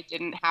like I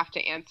didn't have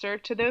to answer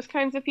to those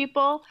kinds of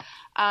people.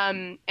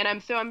 And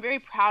I'm very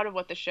proud of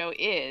what the show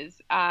is.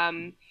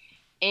 And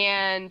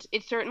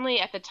it certainly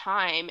at the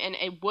time, and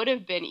it would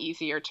have been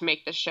easier to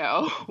make the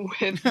show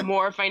with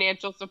more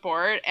financial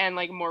support and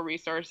like more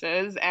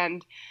resources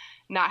and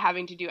not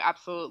having to do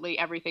absolutely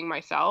everything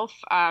myself,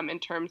 in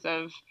terms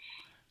of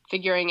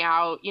figuring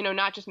out,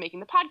 not just making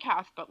the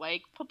podcast, but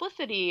like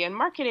publicity and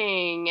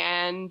marketing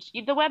and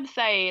the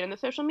website and the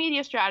social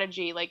media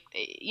strategy. Like,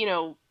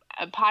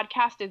 a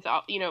podcast is,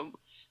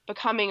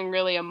 becoming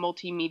really a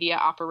multimedia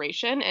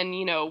operation. And,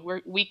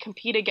 we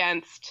compete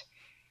against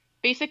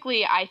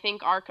basically, I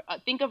think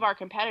think of our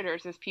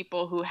competitors as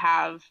people who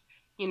have,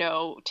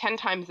 10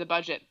 times the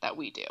budget that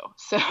we do.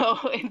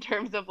 So in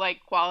terms of like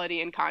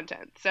quality and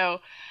content.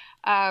 So,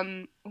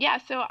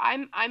 so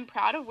I'm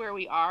proud of where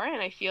we are.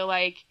 And I feel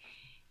like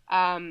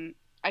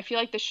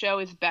the show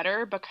is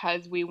better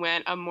because we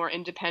went a more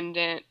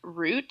independent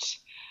route.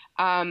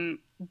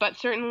 But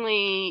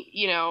certainly,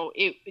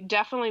 it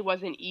definitely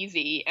wasn't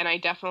easy. And I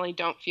definitely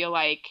don't feel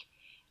like,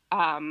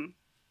 I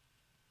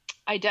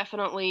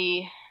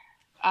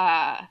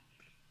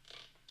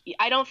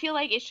don't feel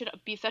like it should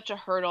be such a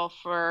hurdle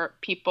for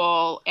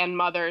people and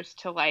mothers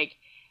to like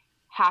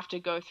have to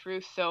go through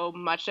so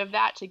much of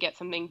that to get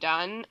something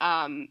done.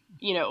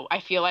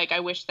 I feel like I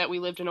wish that we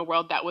lived in a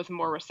world that was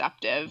more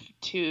receptive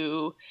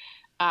to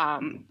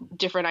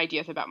different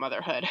ideas about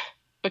motherhood,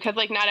 because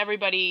like not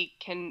everybody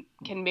can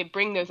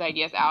bring those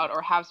ideas out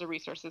or has the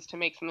resources to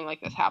make something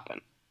like this happen.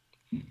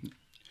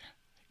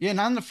 Yeah, and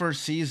on the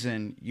first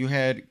season, you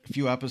had a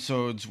few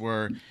episodes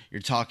where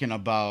you're talking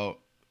about,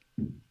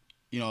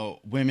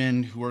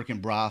 women who work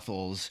in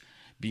brothels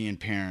being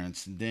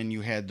parents. And then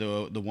you had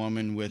the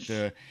woman with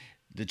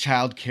the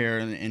child care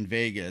in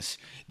Vegas.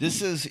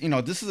 This is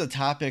a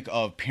topic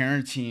of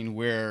parenting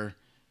where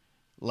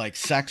like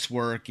sex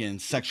work and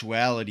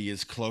sexuality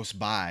is close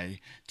by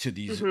to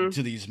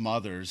these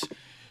mothers.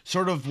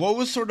 Sort of, what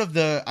was sort of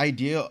the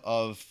idea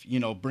of,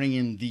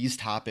 bringing these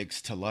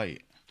topics to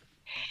light?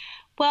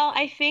 Well,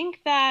 I think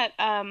that,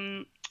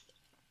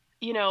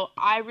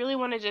 I really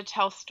wanted to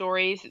tell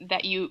stories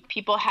that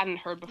people hadn't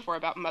heard before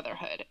about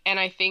motherhood. And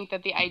I think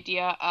that the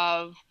idea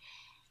of,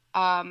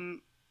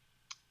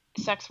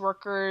 sex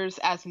workers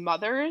as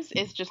mothers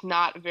is just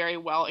not a very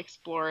well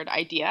explored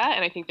idea.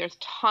 And I think there's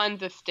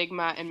tons of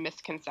stigma and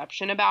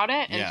misconception about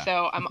it. And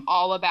so I'm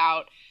all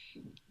about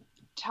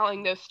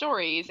telling those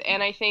stories.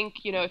 And I think,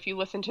 if you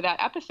listen to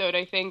that episode,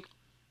 I think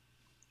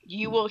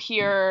you will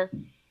hear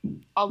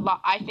a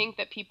lot. I think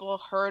that people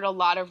heard a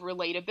lot of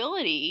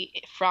relatability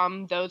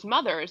from those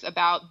mothers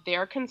about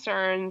their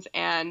concerns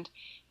and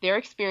their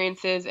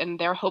experiences and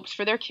their hopes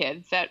for their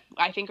kids that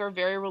I think are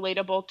very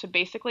relatable to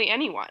basically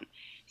anyone.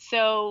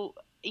 So,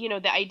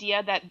 the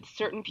idea that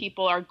certain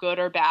people are good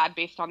or bad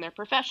based on their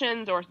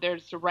professions, or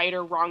there's right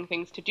or wrong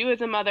things to do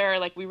as a mother,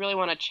 like we really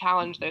want to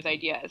challenge those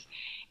ideas.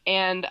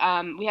 And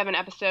we have an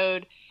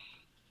episode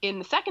in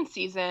the second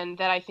season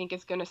that I think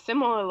is going to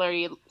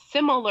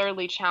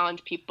similarly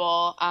challenge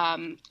people.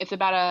 It's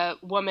about a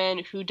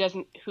woman who does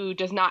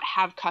not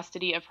have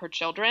custody of her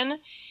children.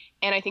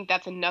 And I think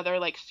that's another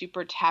like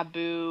super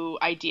taboo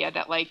idea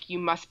that like you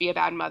must be a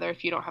bad mother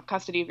if you don't have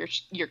custody of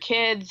your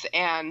kids,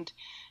 and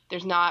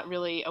there's not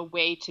really a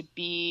way to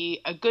be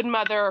a good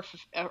mother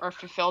or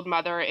fulfilled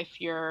mother if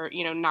you're,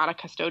 not a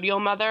custodial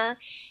mother.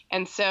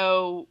 And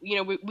so,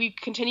 we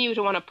continue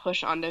to want to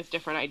push on those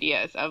different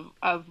ideas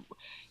of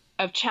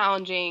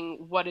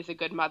challenging what is a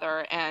good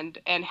mother and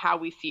how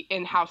we see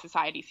and how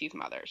society sees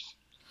mothers.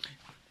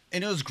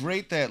 And it was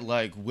great that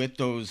like with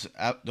those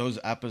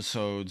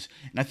episodes,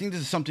 and I think this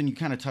is something you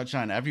kind of touch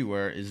on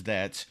everywhere, is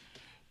that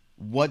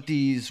what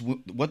these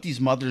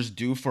mothers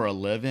do for a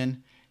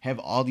living have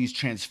all these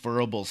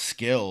transferable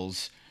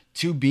skills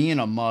to being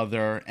a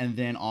mother, and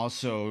then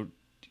also,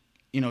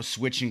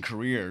 switching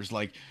careers.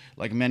 Like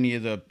many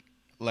of the,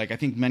 I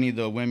think many of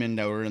the women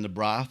that were in the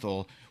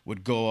brothel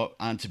would go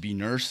on to be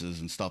nurses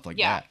and stuff like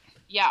that.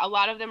 Yeah, a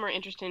lot of them are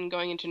interested in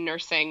going into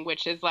nursing,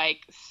 which is like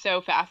so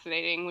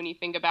fascinating when you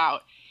think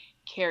about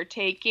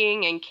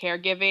caretaking and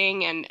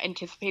caregiving and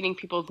anticipating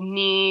people's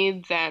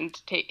needs, and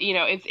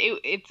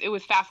it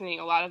was fascinating.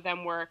 A lot of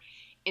them were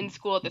in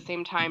school at the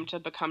same time to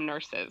become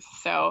nurses.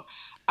 So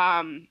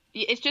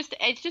it's just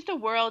a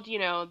world,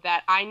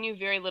 that I knew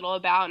very little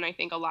about, and I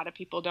think a lot of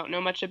people don't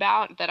know much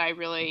about, that I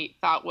really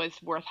thought was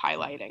worth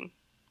highlighting.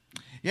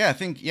 I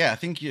think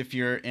if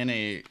you're in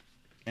a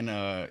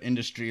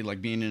industry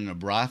like being in a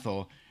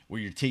brothel where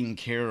you're taking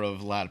care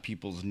of a lot of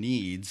people's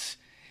needs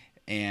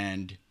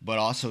but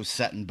also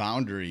setting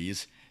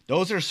boundaries,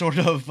 those are sort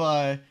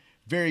of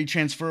very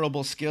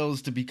transferable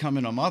skills to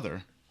becoming a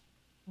mother.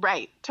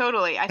 Right,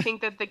 totally. I think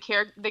that the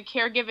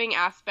caregiving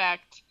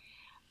aspect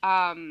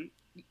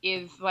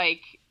is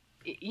like,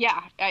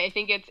 yeah, I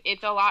think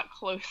it's a lot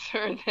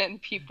closer than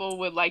people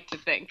would like to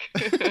think.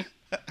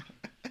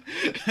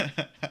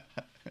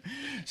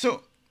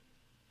 So,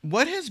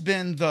 what has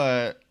been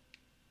the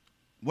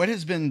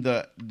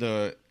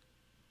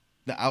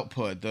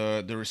output,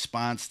 the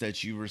response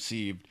that you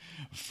received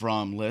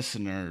from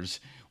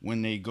listeners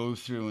when they go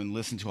through and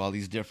listen to all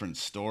these different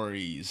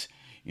stories?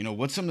 You know,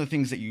 what's some of the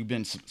things that you've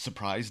been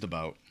surprised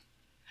about?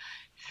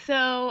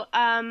 So,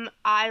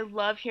 I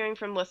love hearing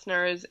from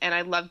listeners, and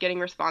I love getting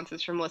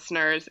responses from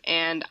listeners.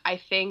 And I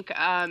think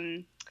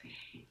one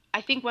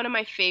of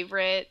my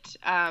favorite.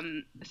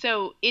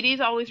 So it is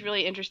always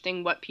really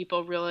interesting what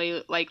people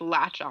really like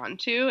latch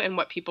onto, and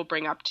what people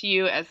bring up to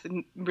you as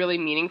really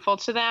meaningful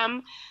to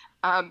them.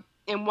 And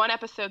one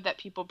episode that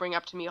people bring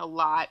up to me a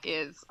lot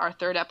is our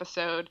third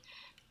episode,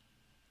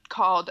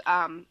 called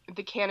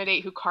 "The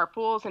Candidate Who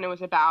Carpools," and it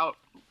was about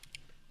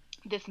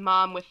this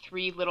mom with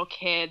 3 little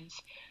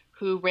kids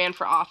who ran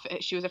for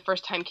office. She was a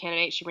first-time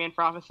candidate. She ran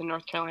for office in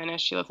North Carolina.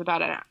 She lives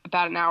about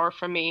an hour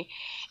from me,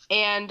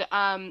 and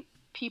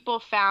people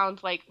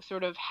found like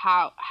sort of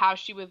how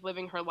she was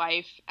living her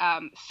life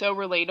so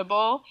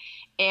relatable,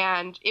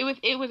 and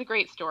it was a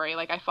great story.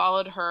 Like, I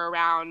followed her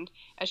around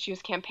as she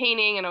was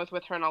campaigning, and I was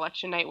with her on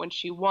election night when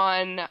she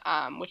won,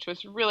 which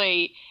was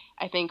really,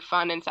 I think,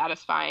 fun and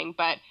satisfying.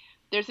 But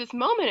there's this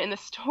moment in the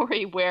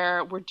story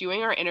where we're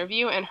doing our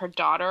interview and her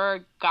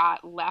daughter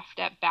got left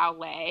at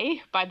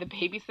ballet by the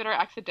babysitter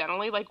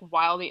accidentally, like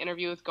while the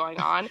interview was going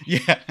on.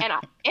 Yeah.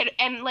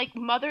 And like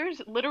mothers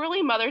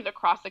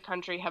across the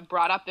country have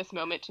brought up this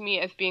moment to me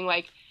as being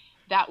like,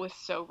 that was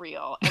so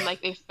real. And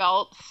like they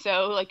felt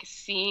so like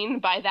seen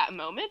by that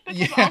moment,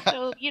 because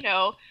also, you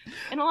know,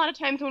 and a lot of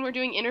times when we're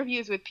doing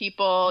interviews with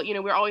people, you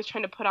know, we're always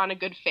trying to put on a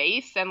good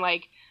face, and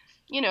like,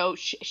 you know,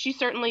 she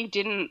certainly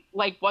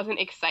wasn't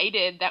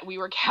excited that we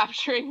were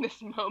capturing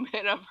this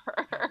moment of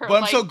her.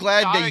 Well, I'm so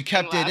glad that you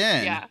kept it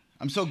in. Yeah.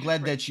 I'm so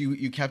glad that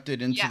you kept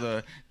it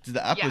into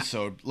the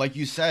episode. Yeah. Like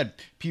you said,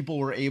 people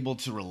were able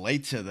to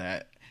relate to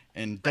that,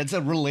 and that's a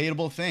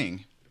relatable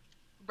thing.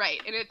 Right,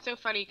 and it's so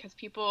funny because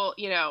people,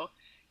 you know,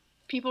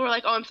 people were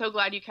like, "Oh, I'm so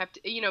glad you kept,"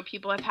 you know,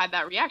 people have had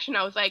that reaction.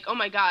 I was like, "Oh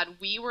my God,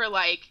 we were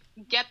like,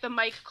 get the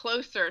mic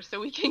closer so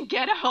we can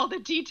get all the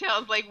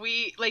details. Like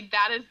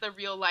that is the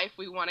real life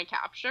we want to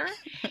capture."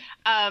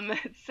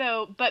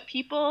 But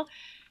people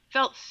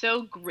felt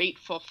so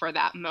grateful for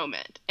that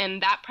moment.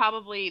 And that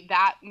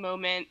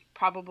moment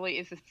probably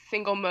is the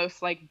single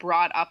most like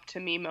brought up to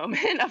me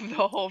moment of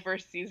the whole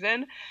first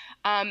season.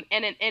 And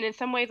in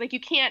some ways, like, you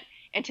can't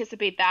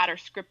anticipate that or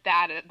script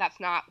that. That's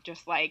not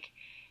just like,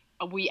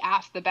 we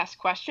asked the best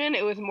question.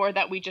 It was more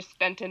that we just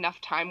spent enough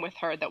time with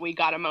her that we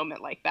got a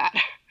moment like that.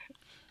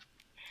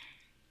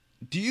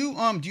 Do you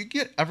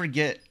ever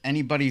get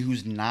anybody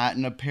who's not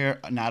a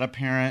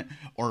parent,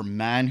 or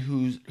men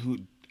who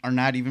are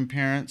not even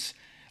parents,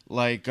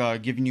 like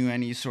giving you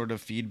any sort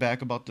of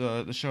feedback about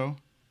the show?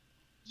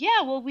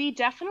 Yeah, well, we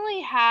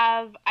definitely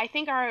have. I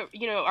think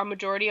our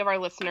majority of our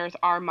listeners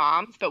are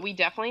moms, but we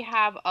definitely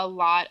have a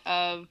lot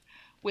of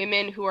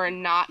women who are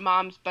not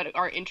moms but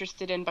are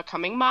interested in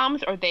becoming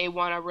moms, or they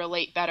want to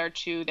relate better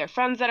to their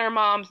friends that are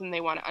moms and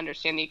they want to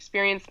understand the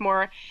experience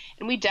more.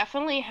 And we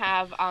definitely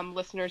have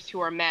listeners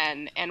who are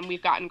men, and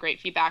we've gotten great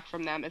feedback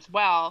from them as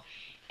well.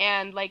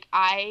 And like,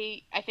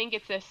 I think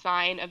it's a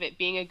sign of it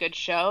being a good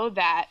show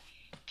that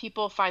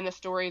people find the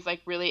stories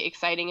like really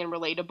exciting and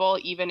relatable,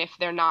 even if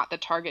they're not the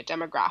target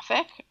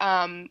demographic.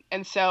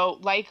 And so,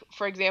 like,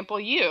 for example,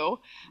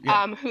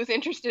 who's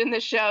interested in the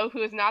show,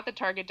 who is not the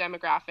target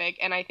demographic.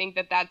 And I think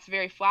that that's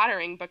very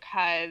flattering,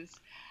 because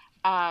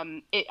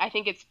I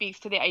think it speaks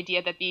to the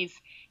idea that these,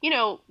 you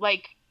know,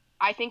 like,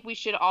 I think we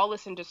should all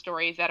listen to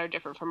stories that are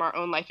different from our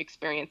own life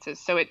experiences.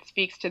 So it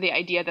speaks to the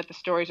idea that the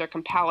stories are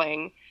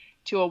compelling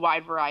to a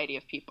wide variety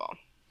of people.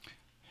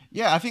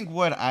 Yeah, I think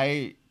what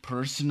I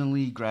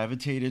personally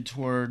gravitated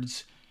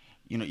towards,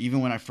 you know,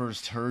 even when I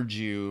first heard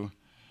you,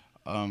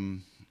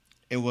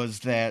 it was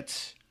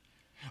that,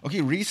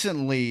 okay,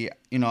 recently,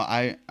 you know,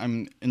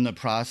 I'm in the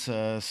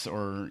process,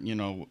 or, you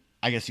know,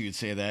 I guess you could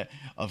say that,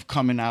 of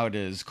coming out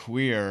as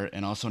queer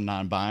and also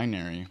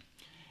non-binary.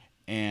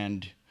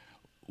 And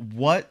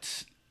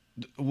what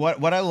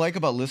I like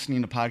about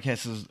listening to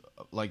podcasts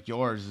like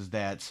yours is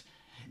that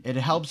it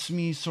helps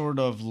me sort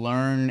of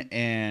learn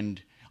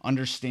and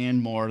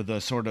understand more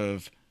the sort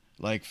of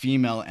like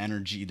female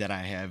energy that I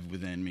have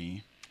within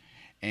me.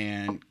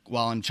 And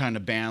while I'm trying to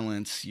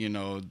balance, you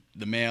know,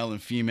 the male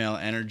and female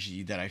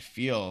energy that I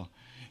feel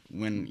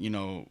when, you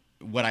know,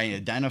 what I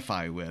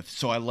identify with.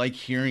 So I like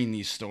hearing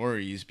these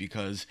stories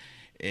because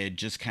it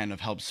just kind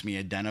of helps me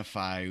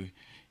identify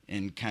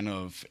and kind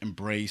of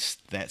embrace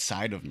that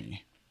side of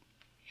me.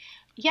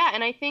 Yeah,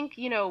 and I think,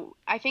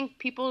 I think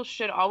people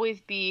should always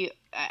be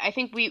I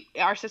think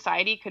our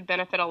society could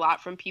benefit a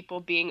lot from people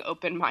being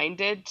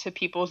open-minded to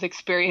people's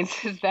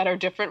experiences that are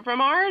different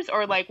from ours,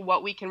 or like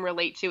what we can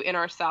relate to in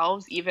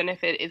ourselves, even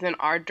if it isn't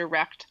our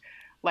direct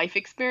life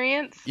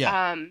experience.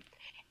 Yeah.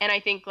 And I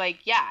think like,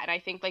 yeah, and I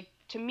think like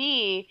to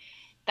me,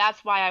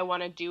 that's why I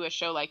want to do a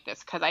show like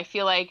this, because I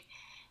feel like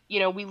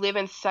we live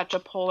in such a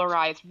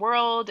polarized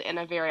world, in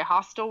a very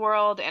hostile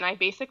world, and I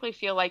basically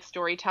feel like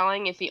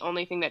storytelling is the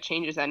only thing that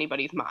changes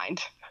anybody's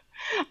mind.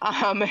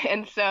 And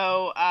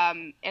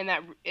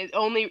that is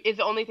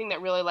the only thing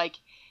that really like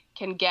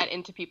can get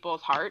into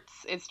people's hearts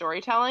is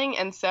storytelling.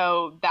 And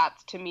so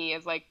that's to me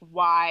is like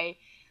why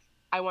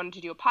I wanted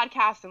to do a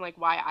podcast, and like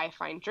why I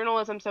find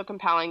journalism so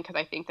compelling, because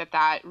I think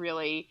that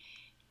really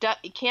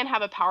it can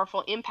have a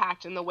powerful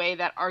impact in the way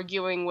that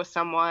arguing with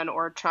someone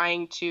or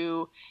trying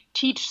to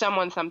teach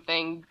someone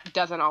something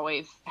doesn't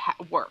always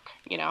work,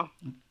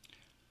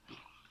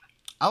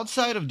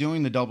 Outside of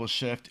doing the double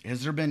shift,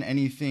 has there been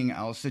anything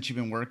else that you've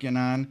been working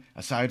on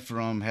aside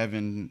from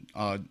having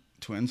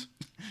twins?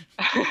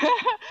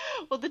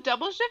 Well, the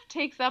double shift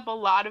takes up a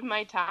lot of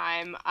my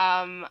time.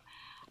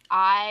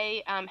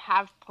 I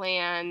have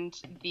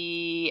planned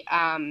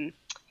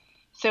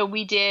so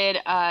we did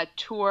a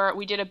tour.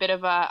 We did a bit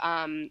of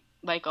a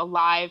like a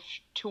live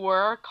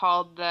tour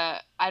called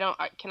can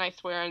I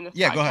swear in this podcast?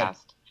 Yeah, go ahead.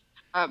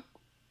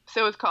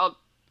 So it's called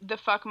the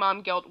Fuck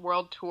Mom Guilt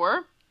World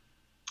Tour.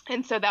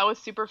 And so that was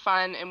super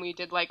fun, and we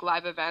did like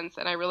live events,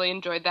 and I really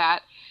enjoyed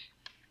that.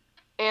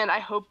 And I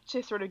hope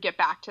to sort of get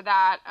back to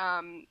that.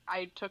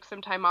 I took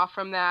some time off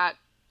from that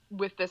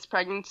with this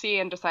pregnancy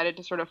and decided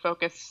to sort of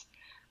focus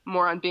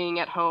more on being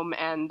at home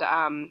and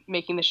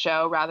making the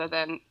show rather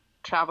than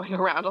traveling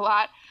around a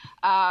lot.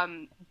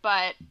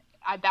 But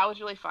that was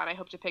really fun. I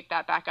hope to pick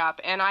that back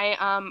up. And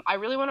I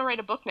really want to write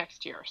a book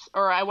next year,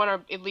 or I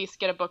want to at least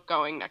get a book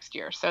going next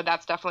year. So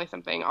that's definitely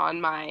something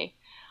on my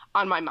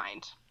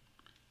mind.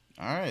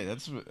 All right,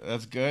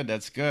 that's good.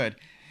 That's good.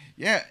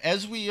 Yeah,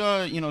 as we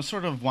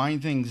sort of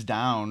wind things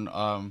down,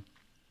 I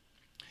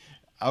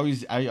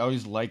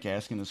always like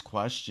asking this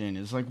question: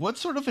 is like, what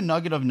sort of a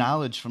nugget of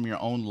knowledge from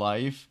your own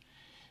life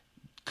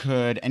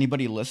could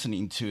anybody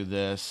listening to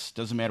this,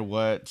 doesn't matter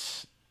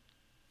what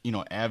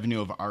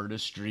avenue of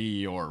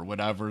artistry or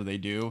whatever they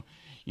do,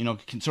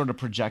 can sort of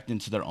project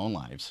into their own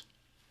lives?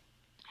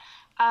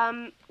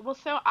 Well,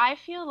 so I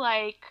feel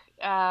like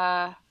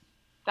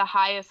the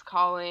highest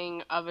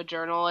calling of a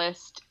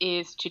journalist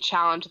is to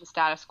challenge the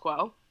status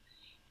quo.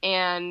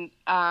 And,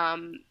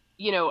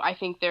 I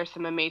think there's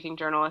some amazing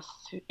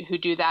journalists who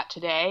do that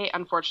today.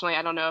 Unfortunately,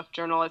 I don't know if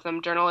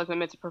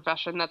journalism is a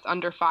profession that's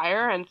under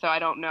fire. And so I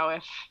don't know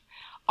if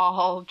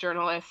all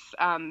journalists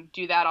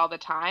do that all the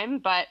time.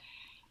 But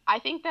I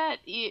think that,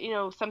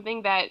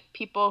 something that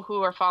people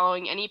who are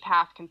following any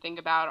path can think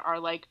about are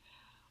like,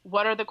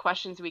 what are the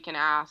questions we can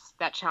ask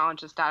that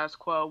challenge the status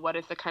quo? What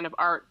is the kind of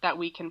art that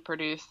we can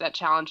produce that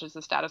challenges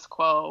the status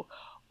quo?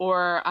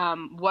 Or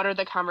what are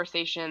the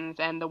conversations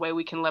and the way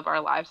we can live our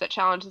lives that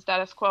challenge the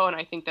status quo? And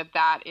I think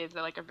that is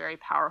like a very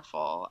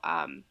powerful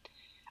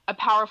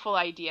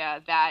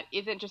idea that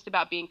isn't just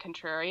about being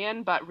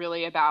contrarian, but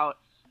really about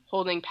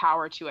holding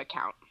power to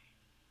account.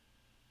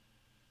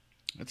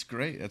 That's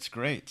great. That's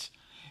great.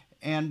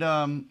 And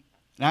I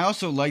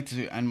also like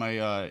to end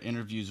my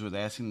interviews with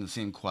asking the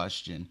same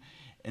question.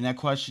 And that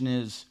question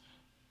is,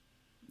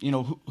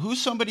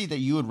 who's somebody that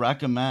you would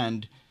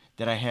recommend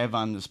that I have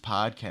on this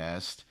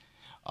podcast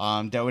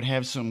that would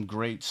have some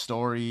great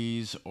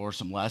stories or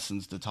some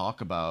lessons to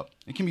talk about?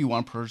 It can be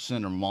one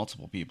person or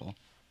multiple people.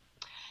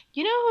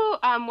 You know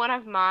who one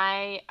of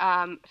my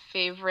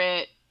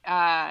favorite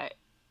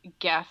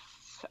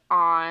guests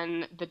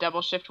on the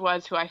Double Shift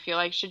was, who I feel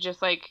like she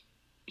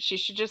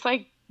should just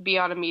be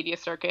on a media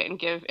circuit and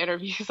give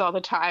interviews all the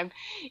time,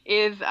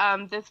 is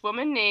this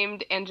woman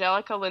named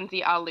Angelica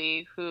Lindsay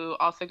Ali, who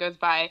also goes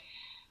by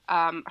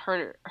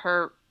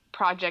her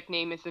project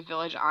name is the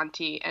Village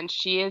Auntie, and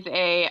she is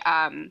a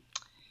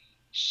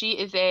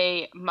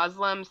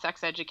Muslim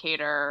sex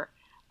educator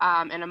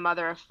and a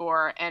mother of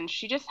 4, and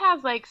she just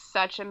has like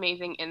such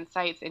amazing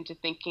insights into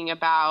thinking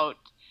about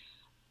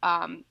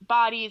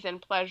bodies and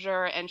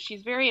pleasure, and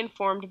she's very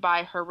informed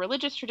by her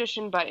religious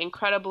tradition, but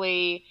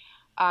incredibly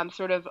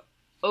sort of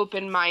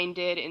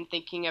open-minded in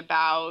thinking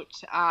about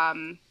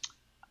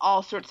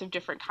all sorts of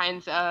different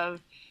kinds of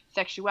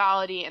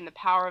sexuality and the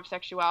power of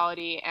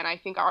sexuality. And I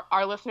think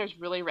our listeners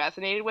really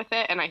resonated with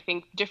it. And I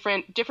think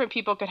different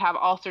people could have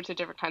all sorts of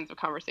different kinds of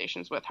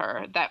conversations with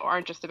her that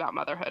aren't just about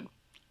motherhood.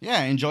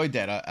 Yeah, I enjoyed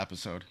that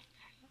episode.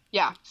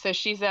 Yeah, so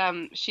she's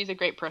a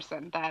great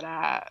person that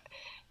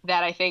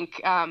I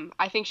think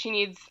she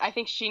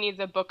needs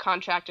a book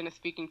contract and a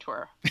speaking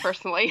tour,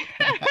 personally.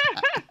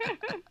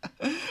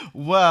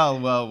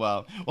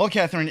 Well,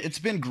 Catherine, it's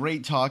been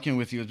great talking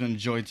with you. It's been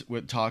enjoyed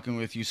talking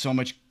with you. So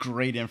much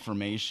great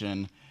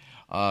information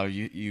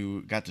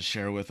you got to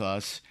share with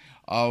us.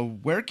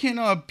 Where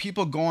can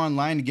people go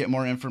online to get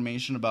more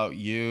information about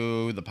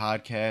you, the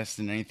podcast,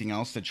 and anything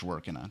else that you're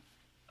working on?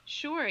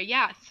 Sure,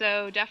 yeah.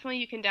 So definitely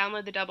you can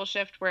download the Double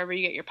Shift wherever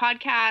you get your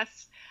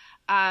podcasts.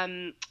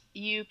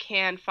 You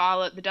can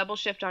follow the Double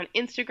Shift on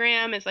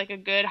Instagram is like a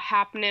good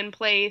happening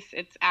place.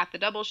 It's at the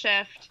Double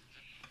Shift.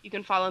 You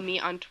can follow me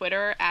on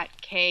Twitter at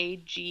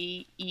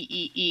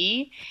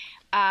KGEEE.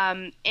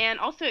 And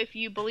also, if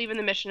you believe in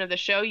the mission of the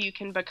show, you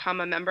can become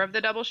a member of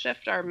the Double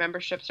Shift. Our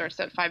membership starts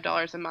at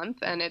 $5 a month,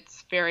 and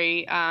it's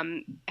very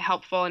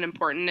helpful and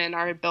important in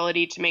our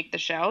ability to make the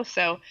show.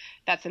 So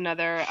that's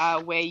another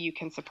way you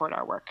can support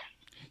our work.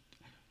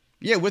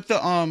 Yeah, with the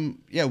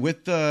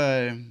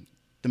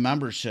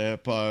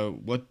membership,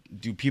 what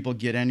do people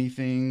get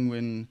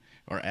anything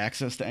or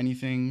access to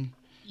anything?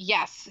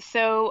 Yes.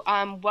 So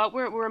what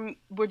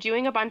we're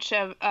doing a bunch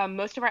of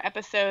most of our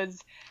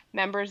episodes,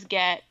 members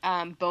get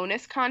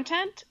bonus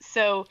content.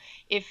 So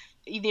if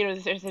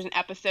there's an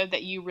episode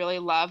that you really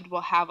loved,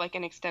 we'll have like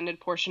an extended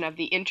portion of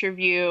the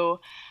interview,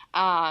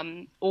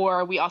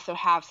 or we also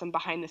have some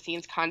behind the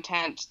scenes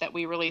content that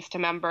we release to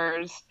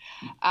members.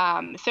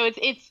 So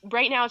it's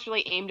right now it's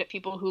really aimed at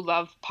people who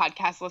love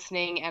podcast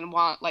listening and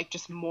want like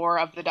just more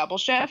of the Double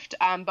Shift.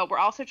 But we're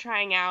also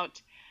trying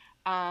out.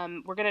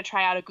 We're going to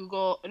try out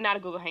not a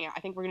Google Hangout. I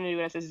think we're going to do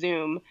it as a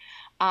Zoom,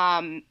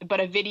 but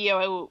a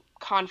video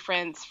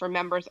conference for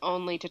members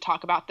only to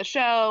talk about the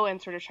show and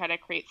sort of try to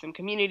create some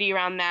community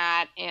around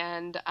that.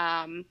 And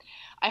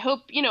I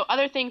hope,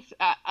 other things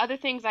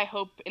I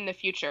hope in the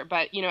future.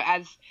 But,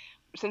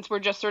 since we're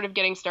just sort of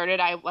getting started,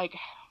 I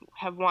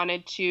have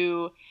wanted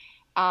to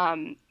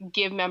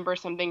give members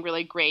something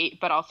really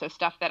great, but also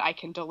stuff that I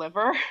can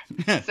deliver.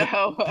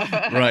 So,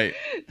 right.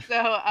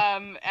 So,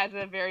 as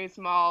a very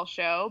small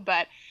show,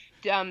 but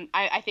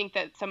I think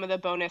that some of the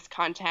bonus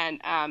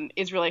content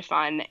is really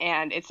fun,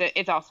 and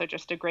it's also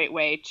just a great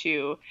way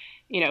to,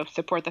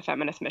 support the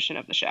feminist mission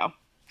of the show.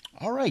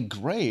 All right,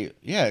 great.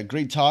 Yeah,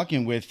 great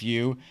talking with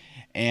you.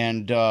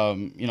 And,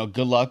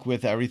 good luck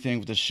with everything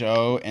with the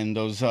show and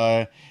those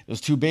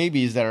two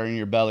babies that are in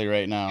your belly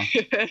right now.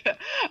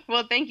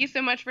 Well, thank you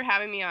so much for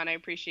having me on. I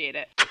appreciate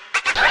it.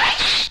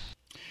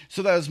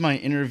 So that was my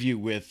interview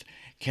with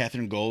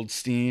Catherine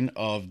Goldstein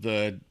of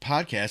the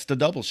podcast, The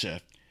Double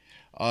Shift.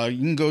 You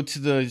can go to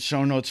the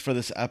show notes for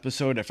this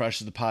episode at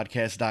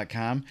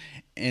freshasthepodcast.com,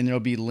 and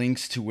there'll be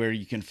links to where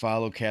you can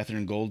follow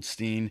Catherine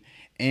Goldstein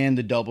and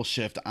The Double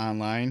Shift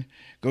online.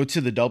 Go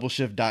to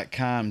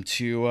thedoubleshift.com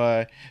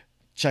to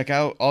check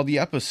out all the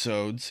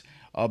episodes.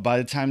 By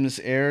the time this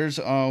airs,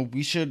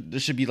 there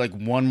should be like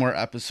one more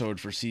episode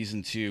for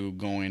season 2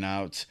 going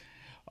out.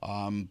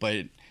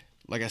 But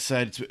like I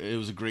said, it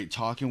was a great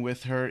talking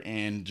with her,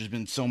 and there's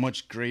been so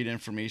much great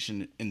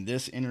information in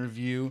this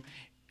interview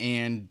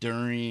and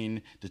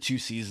during the 2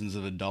 seasons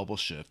of The Double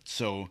Shift.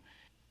 So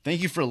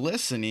thank you for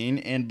listening.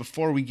 And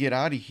before we get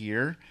out of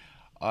here,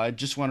 I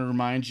just want to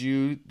remind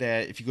you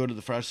that if you go to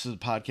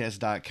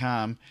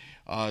thefreshasthepodcast.com,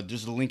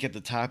 there's a link at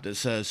the top that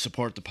says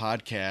support the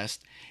podcast,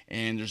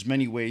 and there's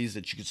many ways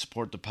that you can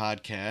support the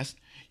podcast.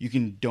 You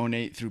can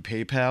donate through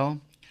PayPal.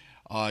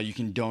 You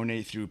can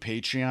donate through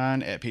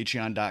Patreon at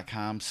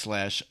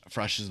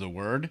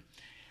patreon.com/freshastheword.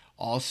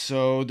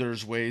 Also,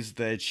 there's ways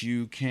that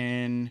you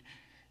can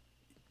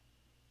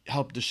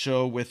help the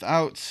show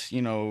without,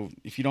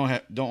 if you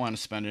don't want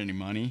to spend any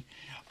money.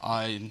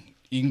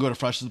 You can go to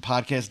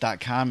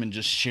freshasthepodcast.com and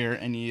just share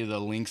any of the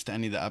links to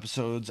any of the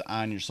episodes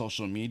on your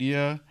social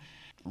media.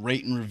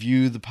 Rate and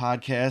review the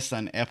podcast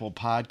on Apple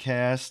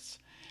Podcasts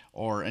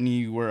or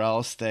anywhere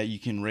else that you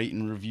can rate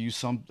and review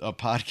a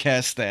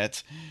podcast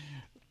that,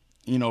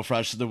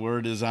 Fresh as the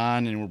Word is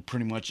on, and we're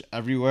pretty much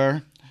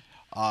everywhere.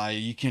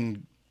 You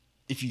can,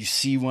 if you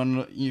see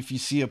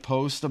a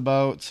post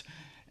about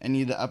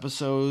any of the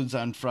episodes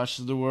on Fresh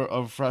as the Word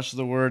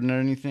and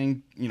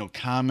anything,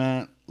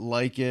 comment,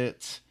 like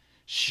it,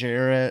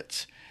 share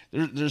it.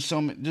 There's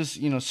so many,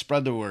 just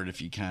spread the word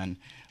if you can.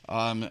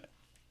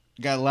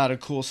 Got a lot of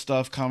cool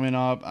stuff coming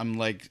up.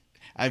 I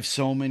have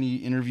so many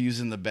interviews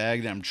in the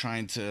bag that I'm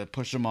trying to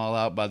push them all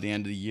out by the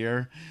end of the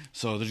year.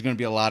 So there's going to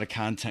be a lot of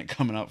content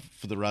coming up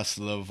for the rest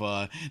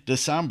of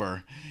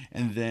December,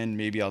 and then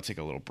maybe I'll take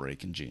a little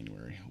break in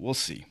January. We'll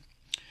see.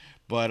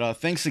 But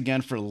thanks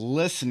again for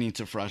listening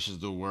to Fresh as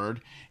the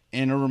Word,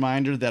 and a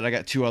reminder that I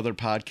got 2 other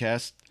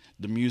podcasts: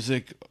 the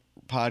music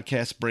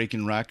podcast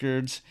Breaking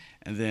Records,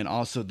 and then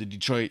also the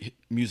Detroit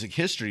music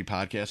history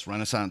podcast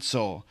Renaissance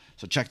Soul.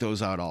 So check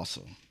those out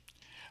also.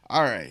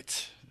 All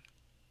right.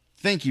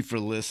 Thank you for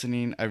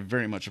listening. I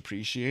very much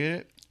appreciate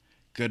it.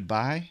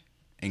 Goodbye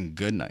and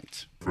good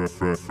night.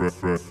 Fresh is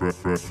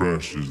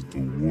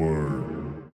the word.